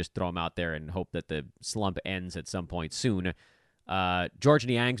 Head-to-head, you just throw him out there and hope that the slump ends at some point soon. George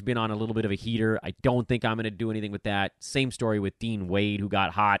Niang's been on a little bit of a heater. I don't think I'm going to do anything with that. Same story with Dean Wade, who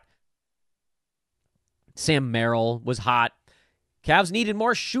got hot. Sam Merrill was hot. Cavs needed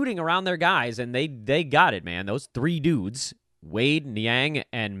more shooting around their guys, and they got it, man. Those 3 dudes, Wade, Niang,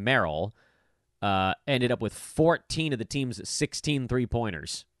 and Merrill, ended up with 14 of the team's 16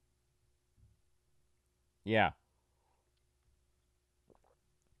 three-pointers. Yeah.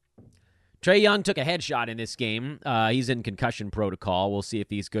 Trae Young took a headshot in this game. He's in concussion protocol. We'll see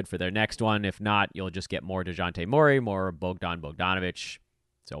if he's good for their next one. If not, you'll just get more DeJounte Murray, more Bogdanovich,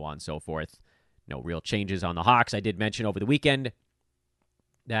 so on and so forth. No real changes on the Hawks. I did mention over the weekend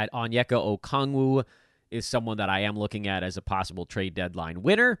that Onyeka Okongwu is someone that I am looking at as a possible trade deadline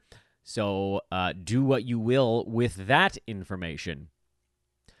winner. So do what you will with that information.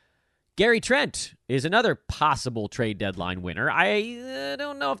 Gary Trent is another possible trade deadline winner. I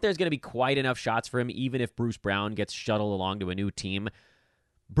don't know if there's going to be quite enough shots for him, even if Bruce Brown gets shuttled along to a new team.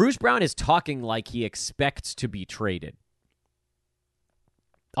 Bruce Brown is talking like he expects to be traded.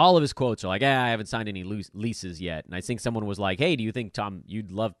 All of his quotes are like, I haven't signed any leases yet. And I think someone was like, hey, do you think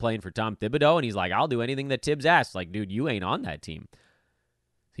you'd love playing for Tom Thibodeau? And he's like, I'll do anything that Tibbs asks. Like, dude, you ain't on that team.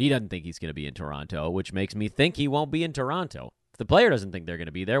 He doesn't think he's going to be in Toronto, which makes me think he won't be in Toronto. If the player doesn't think they're going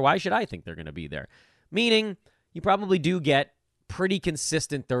to be there, why should I think they're going to be there? Meaning, you probably do get pretty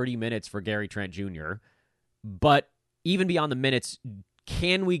consistent 30 minutes for Gary Trent Jr., but even beyond the minutes,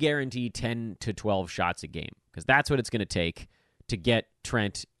 can we guarantee 10 to 12 shots a game? Because that's what it's going to take to get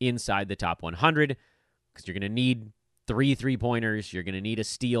Trent inside the top 100, because you're going to need 3 3-pointers. You're going to need a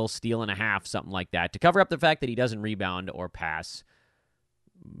steal and a half, something like that, to cover up the fact that he doesn't rebound or pass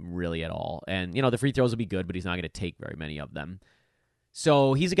really at all. And, the free throws will be good, but he's not going to take very many of them.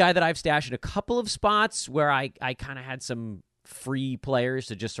 So he's a guy that I've stashed in a couple of spots where I kind of had some free players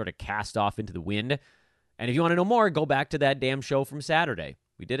to just sort of cast off into the wind. And if you want to know more, go back to that damn show from Saturday.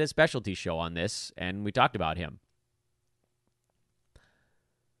 We did a specialty show on this, and we talked about him.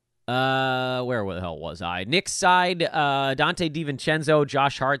 Where the hell was I? Knicks side, Dante DiVincenzo,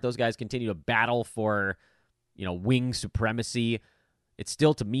 Josh Hart, those guys continue to battle for, wing supremacy. It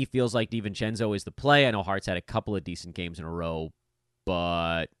still, to me, feels like DiVincenzo is the play. I know Hart's had a couple of decent games in a row,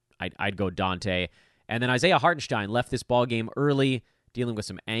 but I'd go Dante. And then Isaiah Hartenstein left this ball game early, dealing with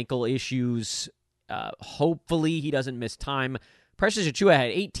some ankle issues. Hopefully he doesn't miss time. Precious Achiuwa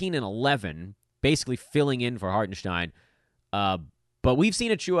had 18 and 11, basically filling in for Hartenstein. But we've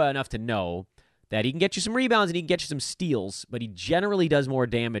seen Achiuwa enough to know that he can get you some rebounds and he can get you some steals, but he generally does more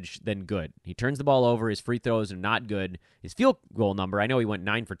damage than good. He turns the ball over. His free throws are not good. His field goal number, I know he went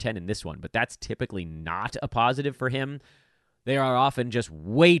 9 for 10 in this one, but that's typically not a positive for him. There are often just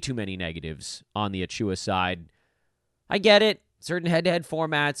way too many negatives on the Achiuwa side. I get it. Certain head-to-head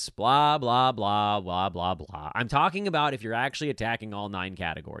formats, blah, blah, blah, blah, blah, blah. I'm talking about if you're actually attacking all 9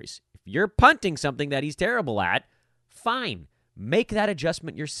 categories. If you're punting something that he's terrible at, fine. Make that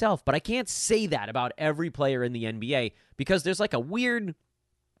adjustment yourself. But I can't say that about every player in the NBA because there's like a weird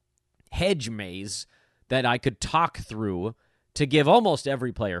hedge maze that I could talk through to give almost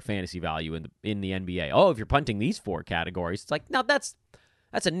every player fantasy value in the NBA. Oh, if you're punting these 4 categories, it's like, no, that's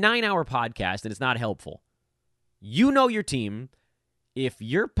a 9-hour podcast and it's not helpful. You know your team. If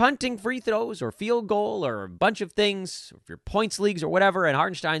you're punting free throws or field goal or a bunch of things, if you're points leagues or whatever, and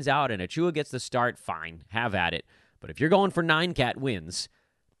Hartenstein's out and Achiuwa gets the start, fine, have at it. But if you're going for 9-cat wins,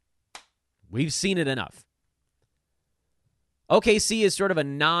 we've seen it enough. OKC is sort of a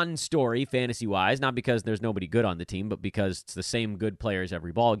non-story fantasy-wise, not because there's nobody good on the team, but because it's the same good players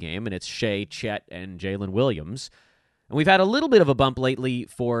every ball game, and it's Shea, Chet, and Jalen Williams. And we've had a little bit of a bump lately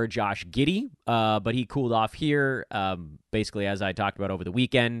for Josh Giddey, but he cooled off here. Basically, as I talked about over the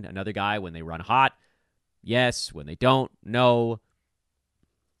weekend, another guy, when they run hot, yes. When they don't, no.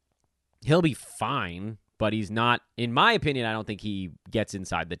 He'll be fine, but he's not, in my opinion, I don't think he gets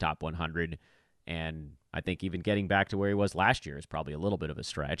inside the top 100. And I think even getting back to where he was last year is probably a little bit of a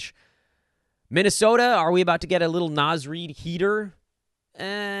stretch. Minnesota, are we about to get a little Naz Reid heater?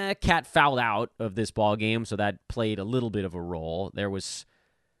 Cat fouled out of this ball game, so that played a little bit of a role. There was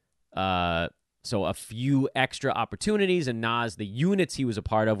so a few extra opportunities, and Naz, the units he was a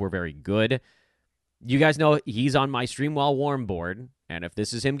part of were very good. You guys know he's on my Stream While Warm board, and if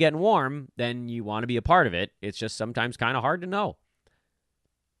this is him getting warm, then you want to be a part of it. It's just sometimes kind of hard to know.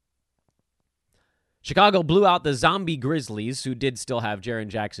 Chicago blew out the zombie Grizzlies, who did still have Jaren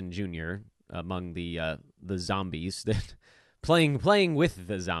Jackson Jr. among the zombies that playing with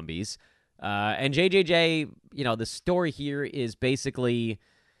the zombies. And JJJ, the story here is basically,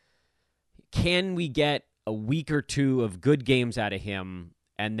 can we get a week or two of good games out of him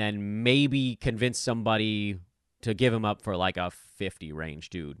and then maybe convince somebody to give him up for like a 50 range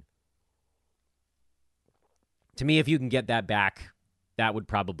dude? To me, if you can get that back, that would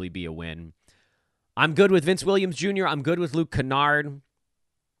probably be a win. I'm good with Vince Williams Jr. I'm good with Luke Kennard.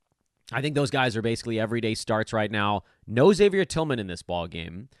 I think those guys are basically everyday starts right now. No Xavier Tillman in this ball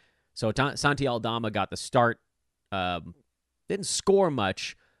game. So Santi Aldama got the start. Didn't score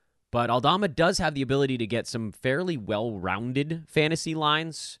much, but Aldama does have the ability to get some fairly well-rounded fantasy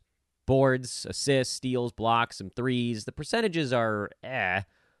lines. Boards, assists, steals, blocks, some threes. The percentages are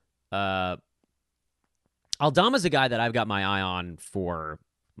Aldama's a guy that I've got my eye on for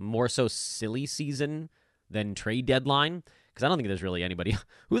more so silly season than trade deadline. Because I don't think there's really anybody.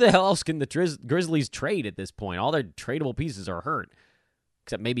 Who the hell else can the Grizzlies trade at this point? All their tradable pieces are hurt.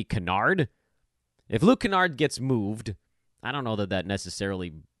 Except maybe Kennard. If Luke Kennard gets moved, I don't know that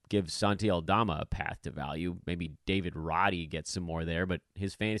necessarily gives Santi Aldama a path to value. Maybe David Roddy gets some more there, but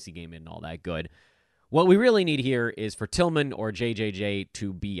his fantasy game isn't all that good. What we really need here is for Tillman or JJJ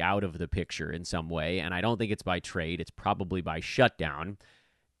to be out of the picture in some way, and I don't think it's by trade. It's probably by shutdown.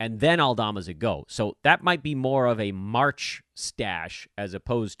 And then Aldama's a go. So that might be more of a March stash as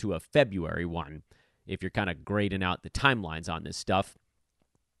opposed to a February one, if you're kind of grading out the timelines on this stuff.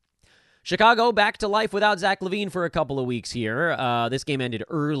 Chicago back to life without Zach LaVine for a couple of weeks here. This game ended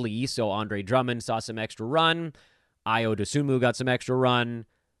early, so Andre Drummond saw some extra run. Ayo Dosunmu got some extra run.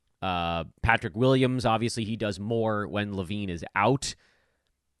 Patrick Williams, obviously he does more when LaVine is out.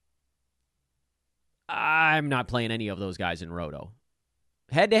 I'm not playing any of those guys in Roto.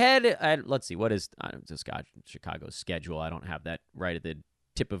 Head-to-head, let's see, what is Chicago's schedule? I don't have that right at the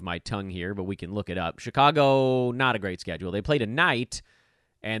tip of my tongue here, but we can look it up. Chicago, not a great schedule. They play tonight,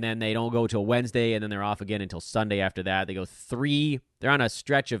 and then they don't go till Wednesday, and then they're off again until Sunday after that. They go they're on a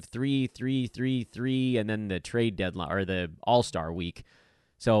stretch of 3, and then the trade deadline, or the All-Star week.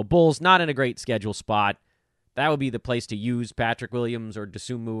 So Bulls, not in a great schedule spot. That would be the place to use Patrick Williams or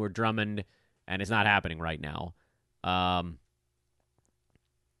Dosunmu or Drummond, and it's not happening right now.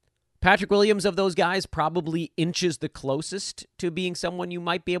 Patrick Williams, of those guys, probably inches the closest to being someone you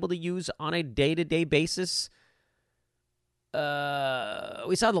might be able to use on a day-to-day basis.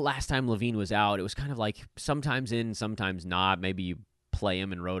 we saw the last time Levine was out, it was kind of like sometimes in, sometimes not. Maybe you play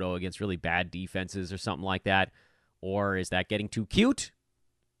him in Roto against really bad defenses or something like that. Or is that getting too cute?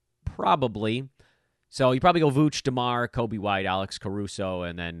 Probably. So you probably go Vooch, DeMar, Kobe White, Alex Caruso,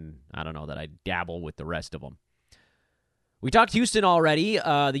 and then I don't know that I dabble with the rest of them. We talked Houston already.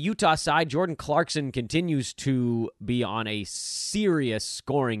 The Utah side, Jordan Clarkson continues to be on a serious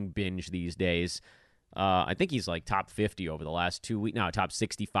scoring binge these days. I think he's like top 50 over the last 2 weeks. No, top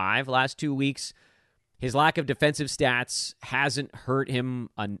 65 last 2 weeks. His lack of defensive stats hasn't hurt him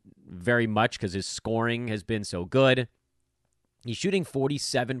very much because his scoring has been so good. He's shooting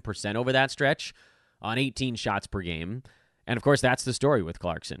 47% over that stretch on 18 shots per game. And, of course, that's the story with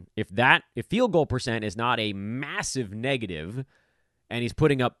Clarkson. If field goal percent is not a massive negative and he's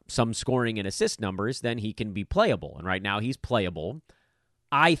putting up some scoring and assist numbers, then he can be playable. And right now he's playable.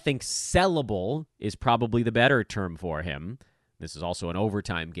 I think sellable is probably the better term for him. This is also an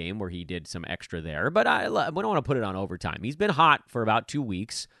overtime game where he did some extra there, but we don't want to put it on overtime. He's been hot for about 2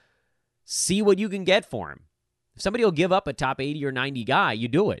 weeks. See what you can get for him. If somebody will give up a top 80 or 90 guy, you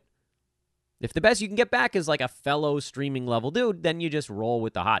do it. If the best you can get back is like a fellow streaming level dude, then you just roll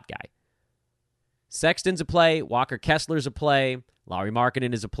with the hot guy. Sexton's a play. Walker Kessler's a play. Lauri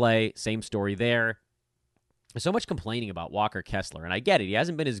Markkanen is a play. Same story there. There's so much complaining about Walker Kessler, and I get it. He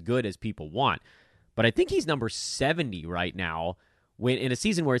hasn't been as good as people want. But I think he's number 70 right now in a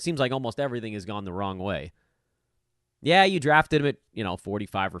season where it seems like almost everything has gone the wrong way. Yeah, you drafted him at,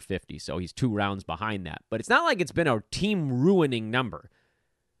 45 or 50, so he's 2 rounds behind that. But it's not like it's been a team-ruining number.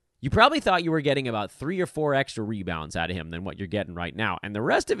 You probably thought you were getting about 3 or 4 extra rebounds out of him than what you're getting right now. And the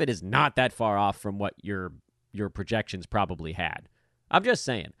rest of it is not that far off from what your projections probably had. I'm just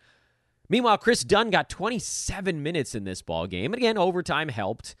saying. Meanwhile, Chris Dunn got 27 minutes in this ball game. And again, overtime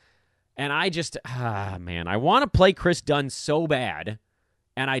helped. And I just, I want to play Chris Dunn so bad,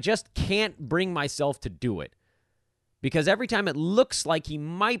 and I just can't bring myself to do it. Because every time it looks like he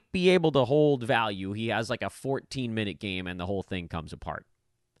might be able to hold value, he has like a 14-minute game, and the whole thing comes apart.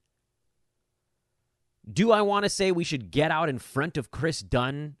 Do I want to say we should get out in front of Chris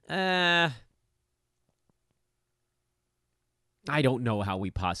Dunn? I don't know how we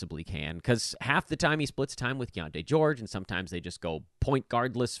possibly can, because half the time he splits time with Keontae George, and sometimes they just go point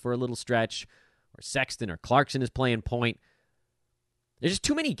guardless for a little stretch, or Sexton or Clarkson is playing point. There's just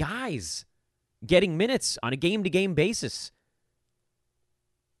too many guys getting minutes on a game-to-game basis.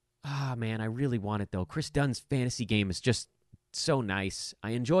 Man, I really want it, though. Chris Dunn's fantasy game is just so nice.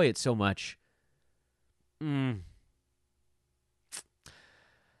 I enjoy it so much.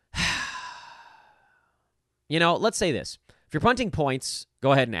 Let's say this. If you're punting points,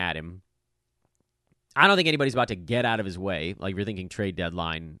 go ahead and add him. I don't think anybody's about to get out of his way. Like, if you're thinking trade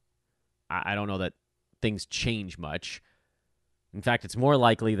deadline, I don't know that things change much. In fact, it's more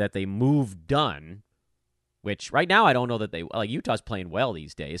likely that they move Dunn, which right now I don't know that they... Like, Utah's playing well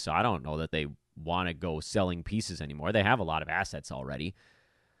these days, so I don't know that they want to go selling pieces anymore. They have a lot of assets already.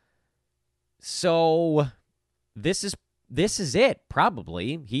 So, this is it,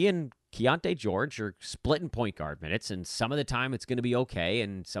 probably. He and Keontae George are splitting point guard minutes, and some of the time it's going to be okay,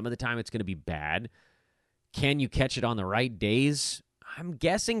 and some of the time it's going to be bad. Can you catch it on the right days? I'm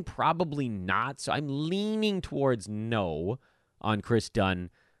guessing probably not, so I'm leaning towards no on Chris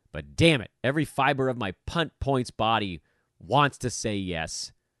Dunn. But damn it, every fiber of my punt points body wants to say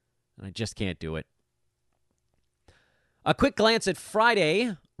yes, and I just can't do it. A quick glance at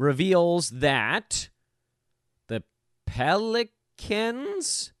Friday reveals that the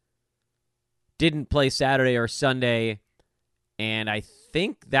Pelicans didn't play Saturday or Sunday, and I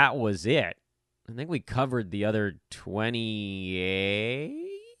think that was it. I think we covered the other 28?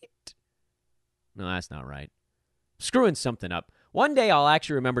 No, that's not right. Screwing something up. One day I'll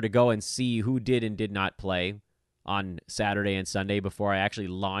actually remember to go and see who did and did not play on Saturday and Sunday before I actually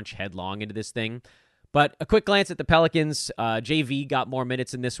launch headlong into this thing. But a quick glance at the Pelicans. JV got more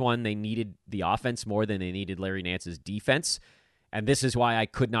minutes in this one. They needed the offense more than they needed Larry Nance's defense. And this is why I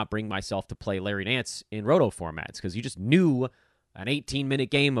could not bring myself to play Larry Nance in roto formats, because you just knew an 18-minute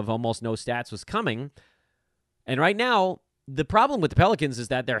game of almost no stats was coming. And right now, the problem with the Pelicans is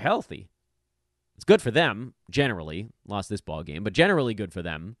that they're healthy. It's good for them, generally. Lost this ball game, but generally good for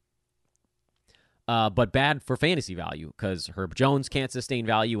them. But bad for fantasy value, because Herb Jones can't sustain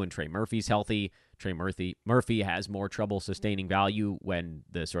value and Trey Murphy's healthy. Trey Murphy has more trouble sustaining value when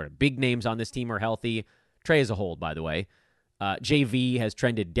the sort of big names on this team are healthy. Trey is a hold, by the way. JV has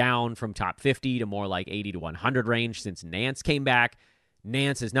trended down from top 50 to more like 80 to 100 range since Nance came back.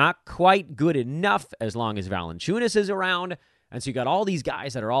 Nance is not quite good enough as long as Valanciunas is around. And so you got all these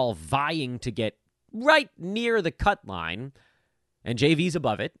guys that are all vying to get right near the cut line, and JV's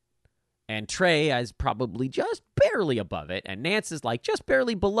above it, and Trey is probably just barely above it, and Nance is like just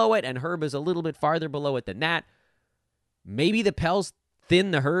barely below it, and Herb is a little bit farther below it than that. Maybe the Pels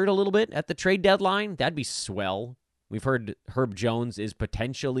thin the herd a little bit at the trade deadline. That'd be swell. We've heard Herb Jones is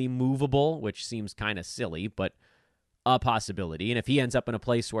potentially movable, which seems kind of silly, but a possibility. And if he ends up in a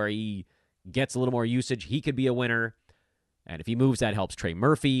place where he gets a little more usage, he could be a winner. And if he moves, that helps Trey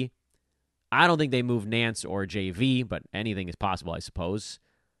Murphy. I don't think they move Nance or JV, but anything is possible, I suppose.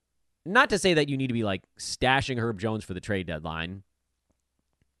 Not to say that you need to be like stashing Herb Jones for the trade deadline.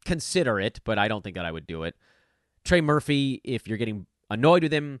 Consider it, but I don't think that I would do it. Trey Murphy, if you're getting annoyed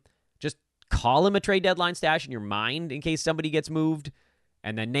with him, just call him a trade deadline stash in your mind in case somebody gets moved.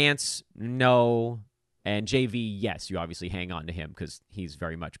 And then Nance, no. And JV, yes, you obviously hang on to him because he's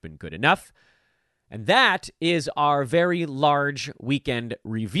very much been good enough. And that is our very large weekend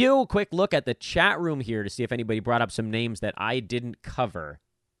review. Quick look at the chat room here to see if anybody brought up some names that I didn't cover.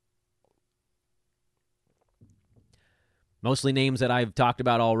 Mostly names that I've talked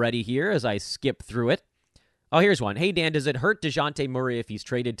about already here as I skip through it. Oh, here's one. Hey, Dan, does it hurt DeJounte Murray if he's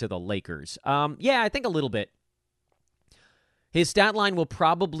traded to the Lakers? Yeah, I think a little bit. His stat line will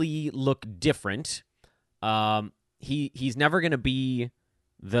probably look different. He's never going to be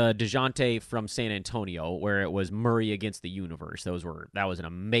the DeJounte from San Antonio, where it was Murray against the universe. That was an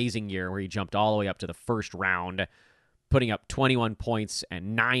amazing year where he jumped all the way up to the first round, putting up 21 points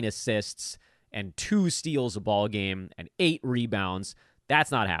and 9 assists and 2 steals a ball game and 8 rebounds. That's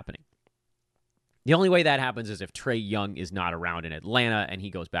not happening. The only way that happens is if Trae Young is not around in Atlanta and he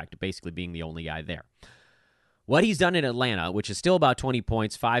goes back to basically being the only guy there. What he's done in Atlanta, which is still about 20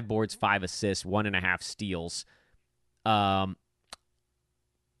 points, 5 boards, 5 assists, 1.5 steals, I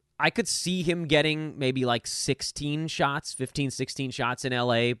could see him getting maybe like 16 shots, 15, 16 shots in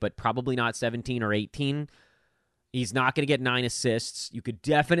LA, but probably not 17 or 18. He's not going to get 9 assists. You could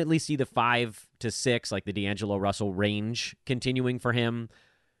definitely see the 5 to 6, like the D'Angelo Russell range continuing for him.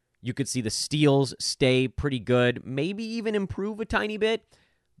 You could see the steals stay pretty good, maybe even improve a tiny bit,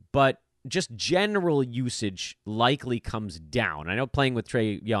 but just general usage likely comes down. I know playing with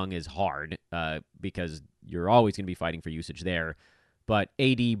Trae Young is hard because you're always going to be fighting for usage there, but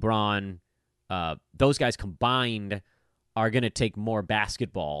AD, Bron, those guys combined are going to take more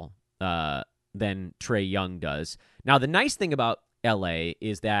basketball than Trae Young does. Now, the nice thing about LA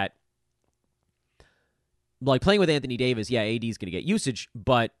is that, like playing with Anthony Davis, yeah, AD is going to get usage,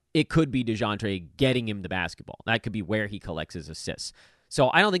 but it could be DeJounte getting him the basketball. That could be where he collects his assists. So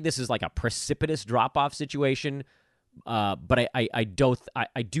I don't think this is like a precipitous drop-off situation, but I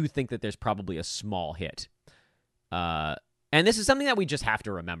do think that there's probably a small hit. And this is something that we just have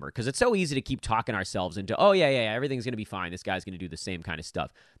to remember because it's so easy to keep talking ourselves into, oh, yeah, everything's going to be fine. This guy's going to do the same kind of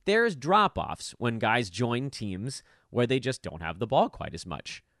stuff. There's drop-offs when guys join teams where they just don't have the ball quite as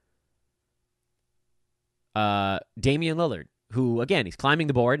much. Damian Lillard, who, again, he's climbing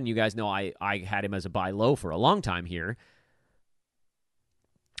the board, and you guys know I had him as a buy low for a long time here.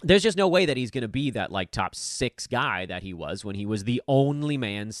 There's just no way that he's going to be that like top 6 guy that he was when he was the only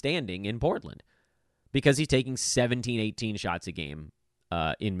man standing in Portland because he's taking 17, 18 shots a game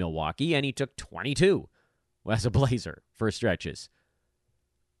in Milwaukee, and he took 22 as a Blazer for stretches.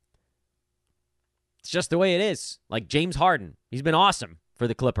 It's just the way it is. Like James Harden, he's been awesome for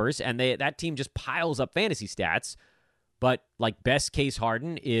the Clippers, and that team just piles up fantasy stats. But like best case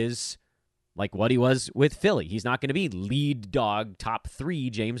Harden is like what he was with Philly. He's not going to be lead dog top 3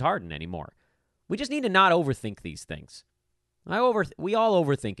 James Harden anymore. We just need to not overthink these things. We all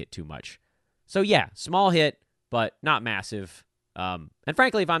overthink it too much. So yeah, small hit, but not massive. And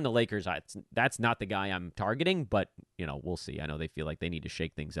frankly, if I'm the Lakers, that's not the guy I'm targeting. But we'll see. I know they feel like they need to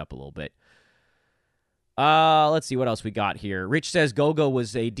shake things up a little bit. Let's see what else we got here. Rich says Gogo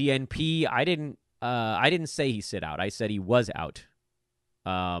was a DNP. I didn't say he sit out. I said he was out.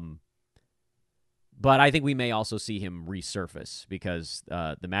 But I think we may also see him resurface because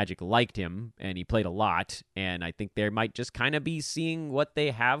the Magic liked him and he played a lot. And I think they might just kind of be seeing what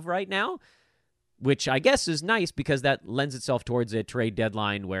they have right now, which I guess is nice because that lends itself towards a trade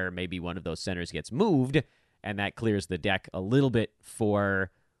deadline where maybe one of those centers gets moved and that clears the deck a little bit for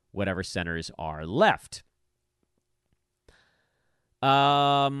whatever centers are left.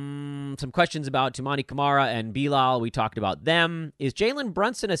 Some questions about Tumani Kamara and Bilal. We talked about them. Is Jalen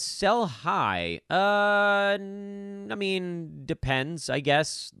Brunson a sell high? I mean, depends, I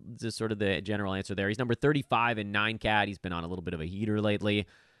guess. This is sort of the general answer there. He's number 35 in 9CAT. He's been on a little bit of a heater lately.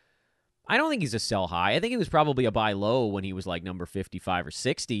 I don't think he's a sell high. I think he was probably a buy low when he was like number 55 or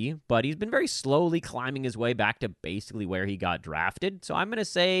 60, but he's been very slowly climbing his way back to basically where he got drafted. So I'm going to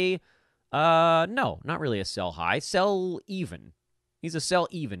say No, not really a sell high. Sell even. He's a sell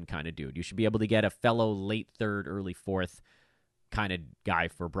even kind of dude. You should be able to get a fellow late third, early fourth kind of guy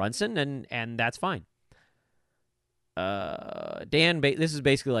for Brunson, and that's fine. Dan, this is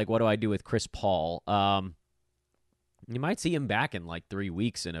basically like, what do I do with Chris Paul? You might see him back in like 3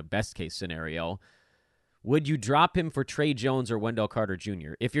 weeks in a best case scenario. Would you drop him for Trey Jones or Wendell Carter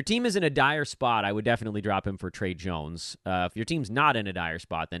Jr.? If your team is in a dire spot, I would definitely drop him for Trey Jones. If your team's not in a dire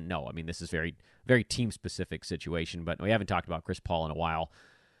spot, then no. I mean, this is very, very team-specific situation, but we haven't talked about Chris Paul in a while.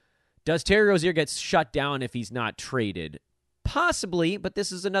 Does Terry Rozier get shut down if he's not traded? Possibly, but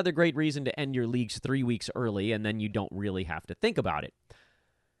this is another great reason to end your leagues 3 weeks early, and then you don't really have to think about it.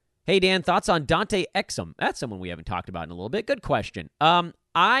 Hey, Dan, thoughts on Dante Exum? That's someone we haven't talked about in a little bit. Good question.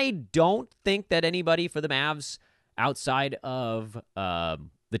 I don't think that anybody for the Mavs outside of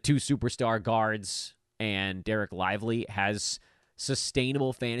the two superstar guards and Derek Lively has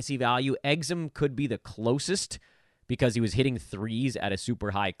sustainable fantasy value. Exum could be the closest because he was hitting threes at a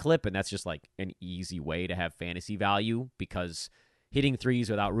super high clip, and that's just like an easy way to have fantasy value because hitting threes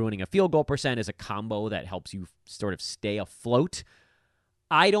without ruining a field goal percent is a combo that helps you sort of stay afloat.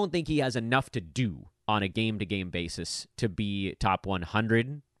 I don't think he has enough to do on a game-to-game basis to be top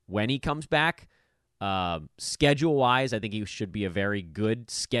 100 when he comes back. Schedule-wise, I think he should be a very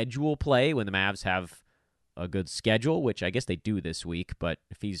good schedule play when the Mavs have a good schedule, which I guess they do this week, but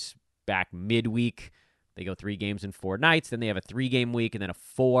if he's back midweek, they go 3 games in 4 nights, then they have a 3-game week and then a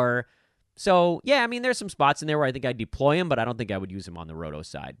 4. So, yeah, I mean, there's some spots in there where I think I'd deploy him, but I don't think I would use him on the roto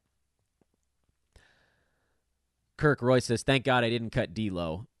side. Kirk Roy says, thank God I didn't cut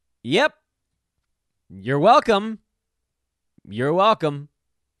D'Lo. Yep. You're welcome. You're welcome.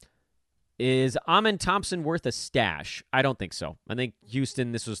 Is Amen Thompson worth a stash? I don't think so. I think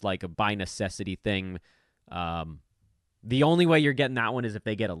Houston, this was like a by necessity thing. The only way you're getting that one is if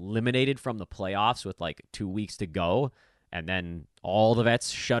they get eliminated from the playoffs with like 2 weeks to go, and then all the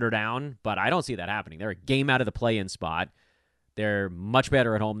vets shut her down. But I don't see that happening. They're a game out of the play-in spot. They're much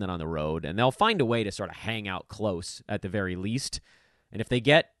better at home than on the road, and they'll find a way to sort of hang out close at the very least. And if they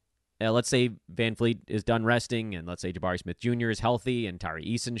get, let's say Van Fleet is done resting, and let's say Jabari Smith Jr. is healthy, and Tari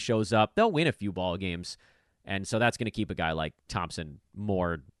Eason shows up, they'll win a few ball games. And so that's going to keep a guy like Thompson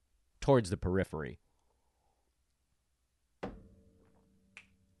more towards the periphery.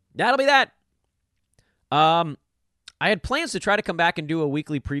 That'll be that. I had plans to try to come back and do a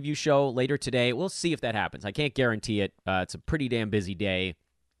weekly preview show later today. We'll see if that happens. I can't guarantee it. It's a pretty damn busy day.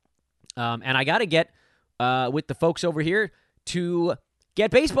 And I got to get with the folks over here to get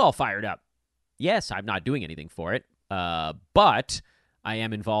baseball fired up. Yes, I'm not doing anything for it, but I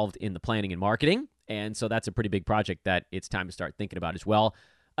am involved in the planning and marketing, and so that's a pretty big project that it's time to start thinking about as well.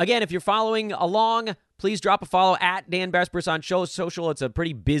 Again, if you're following along, please drop a follow at Dan Besbris on social. It's a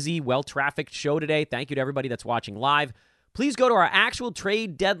pretty busy, well-trafficked show today. Thank you to everybody that's watching live. Please go to our actual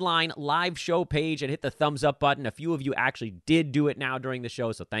trade deadline live show page and hit the thumbs up button. A few of you actually did do it now during the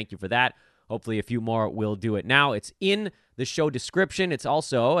show, so thank you for that. Hopefully a few more will do it now. It's in the show description. It's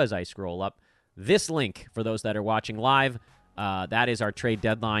also, as I scroll up, this link for those that are watching live. That is our trade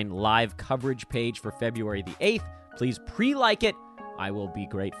deadline live coverage page for February the 8th. Please pre-like it. I will be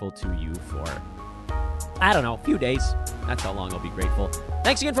grateful to you for, I don't know, a few days. That's how long I'll be grateful.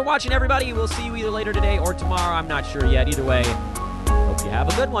 Thanks again for watching, everybody. We'll see you either later today or tomorrow. I'm not sure yet. Either way, hope you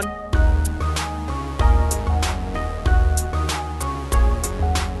have a good one.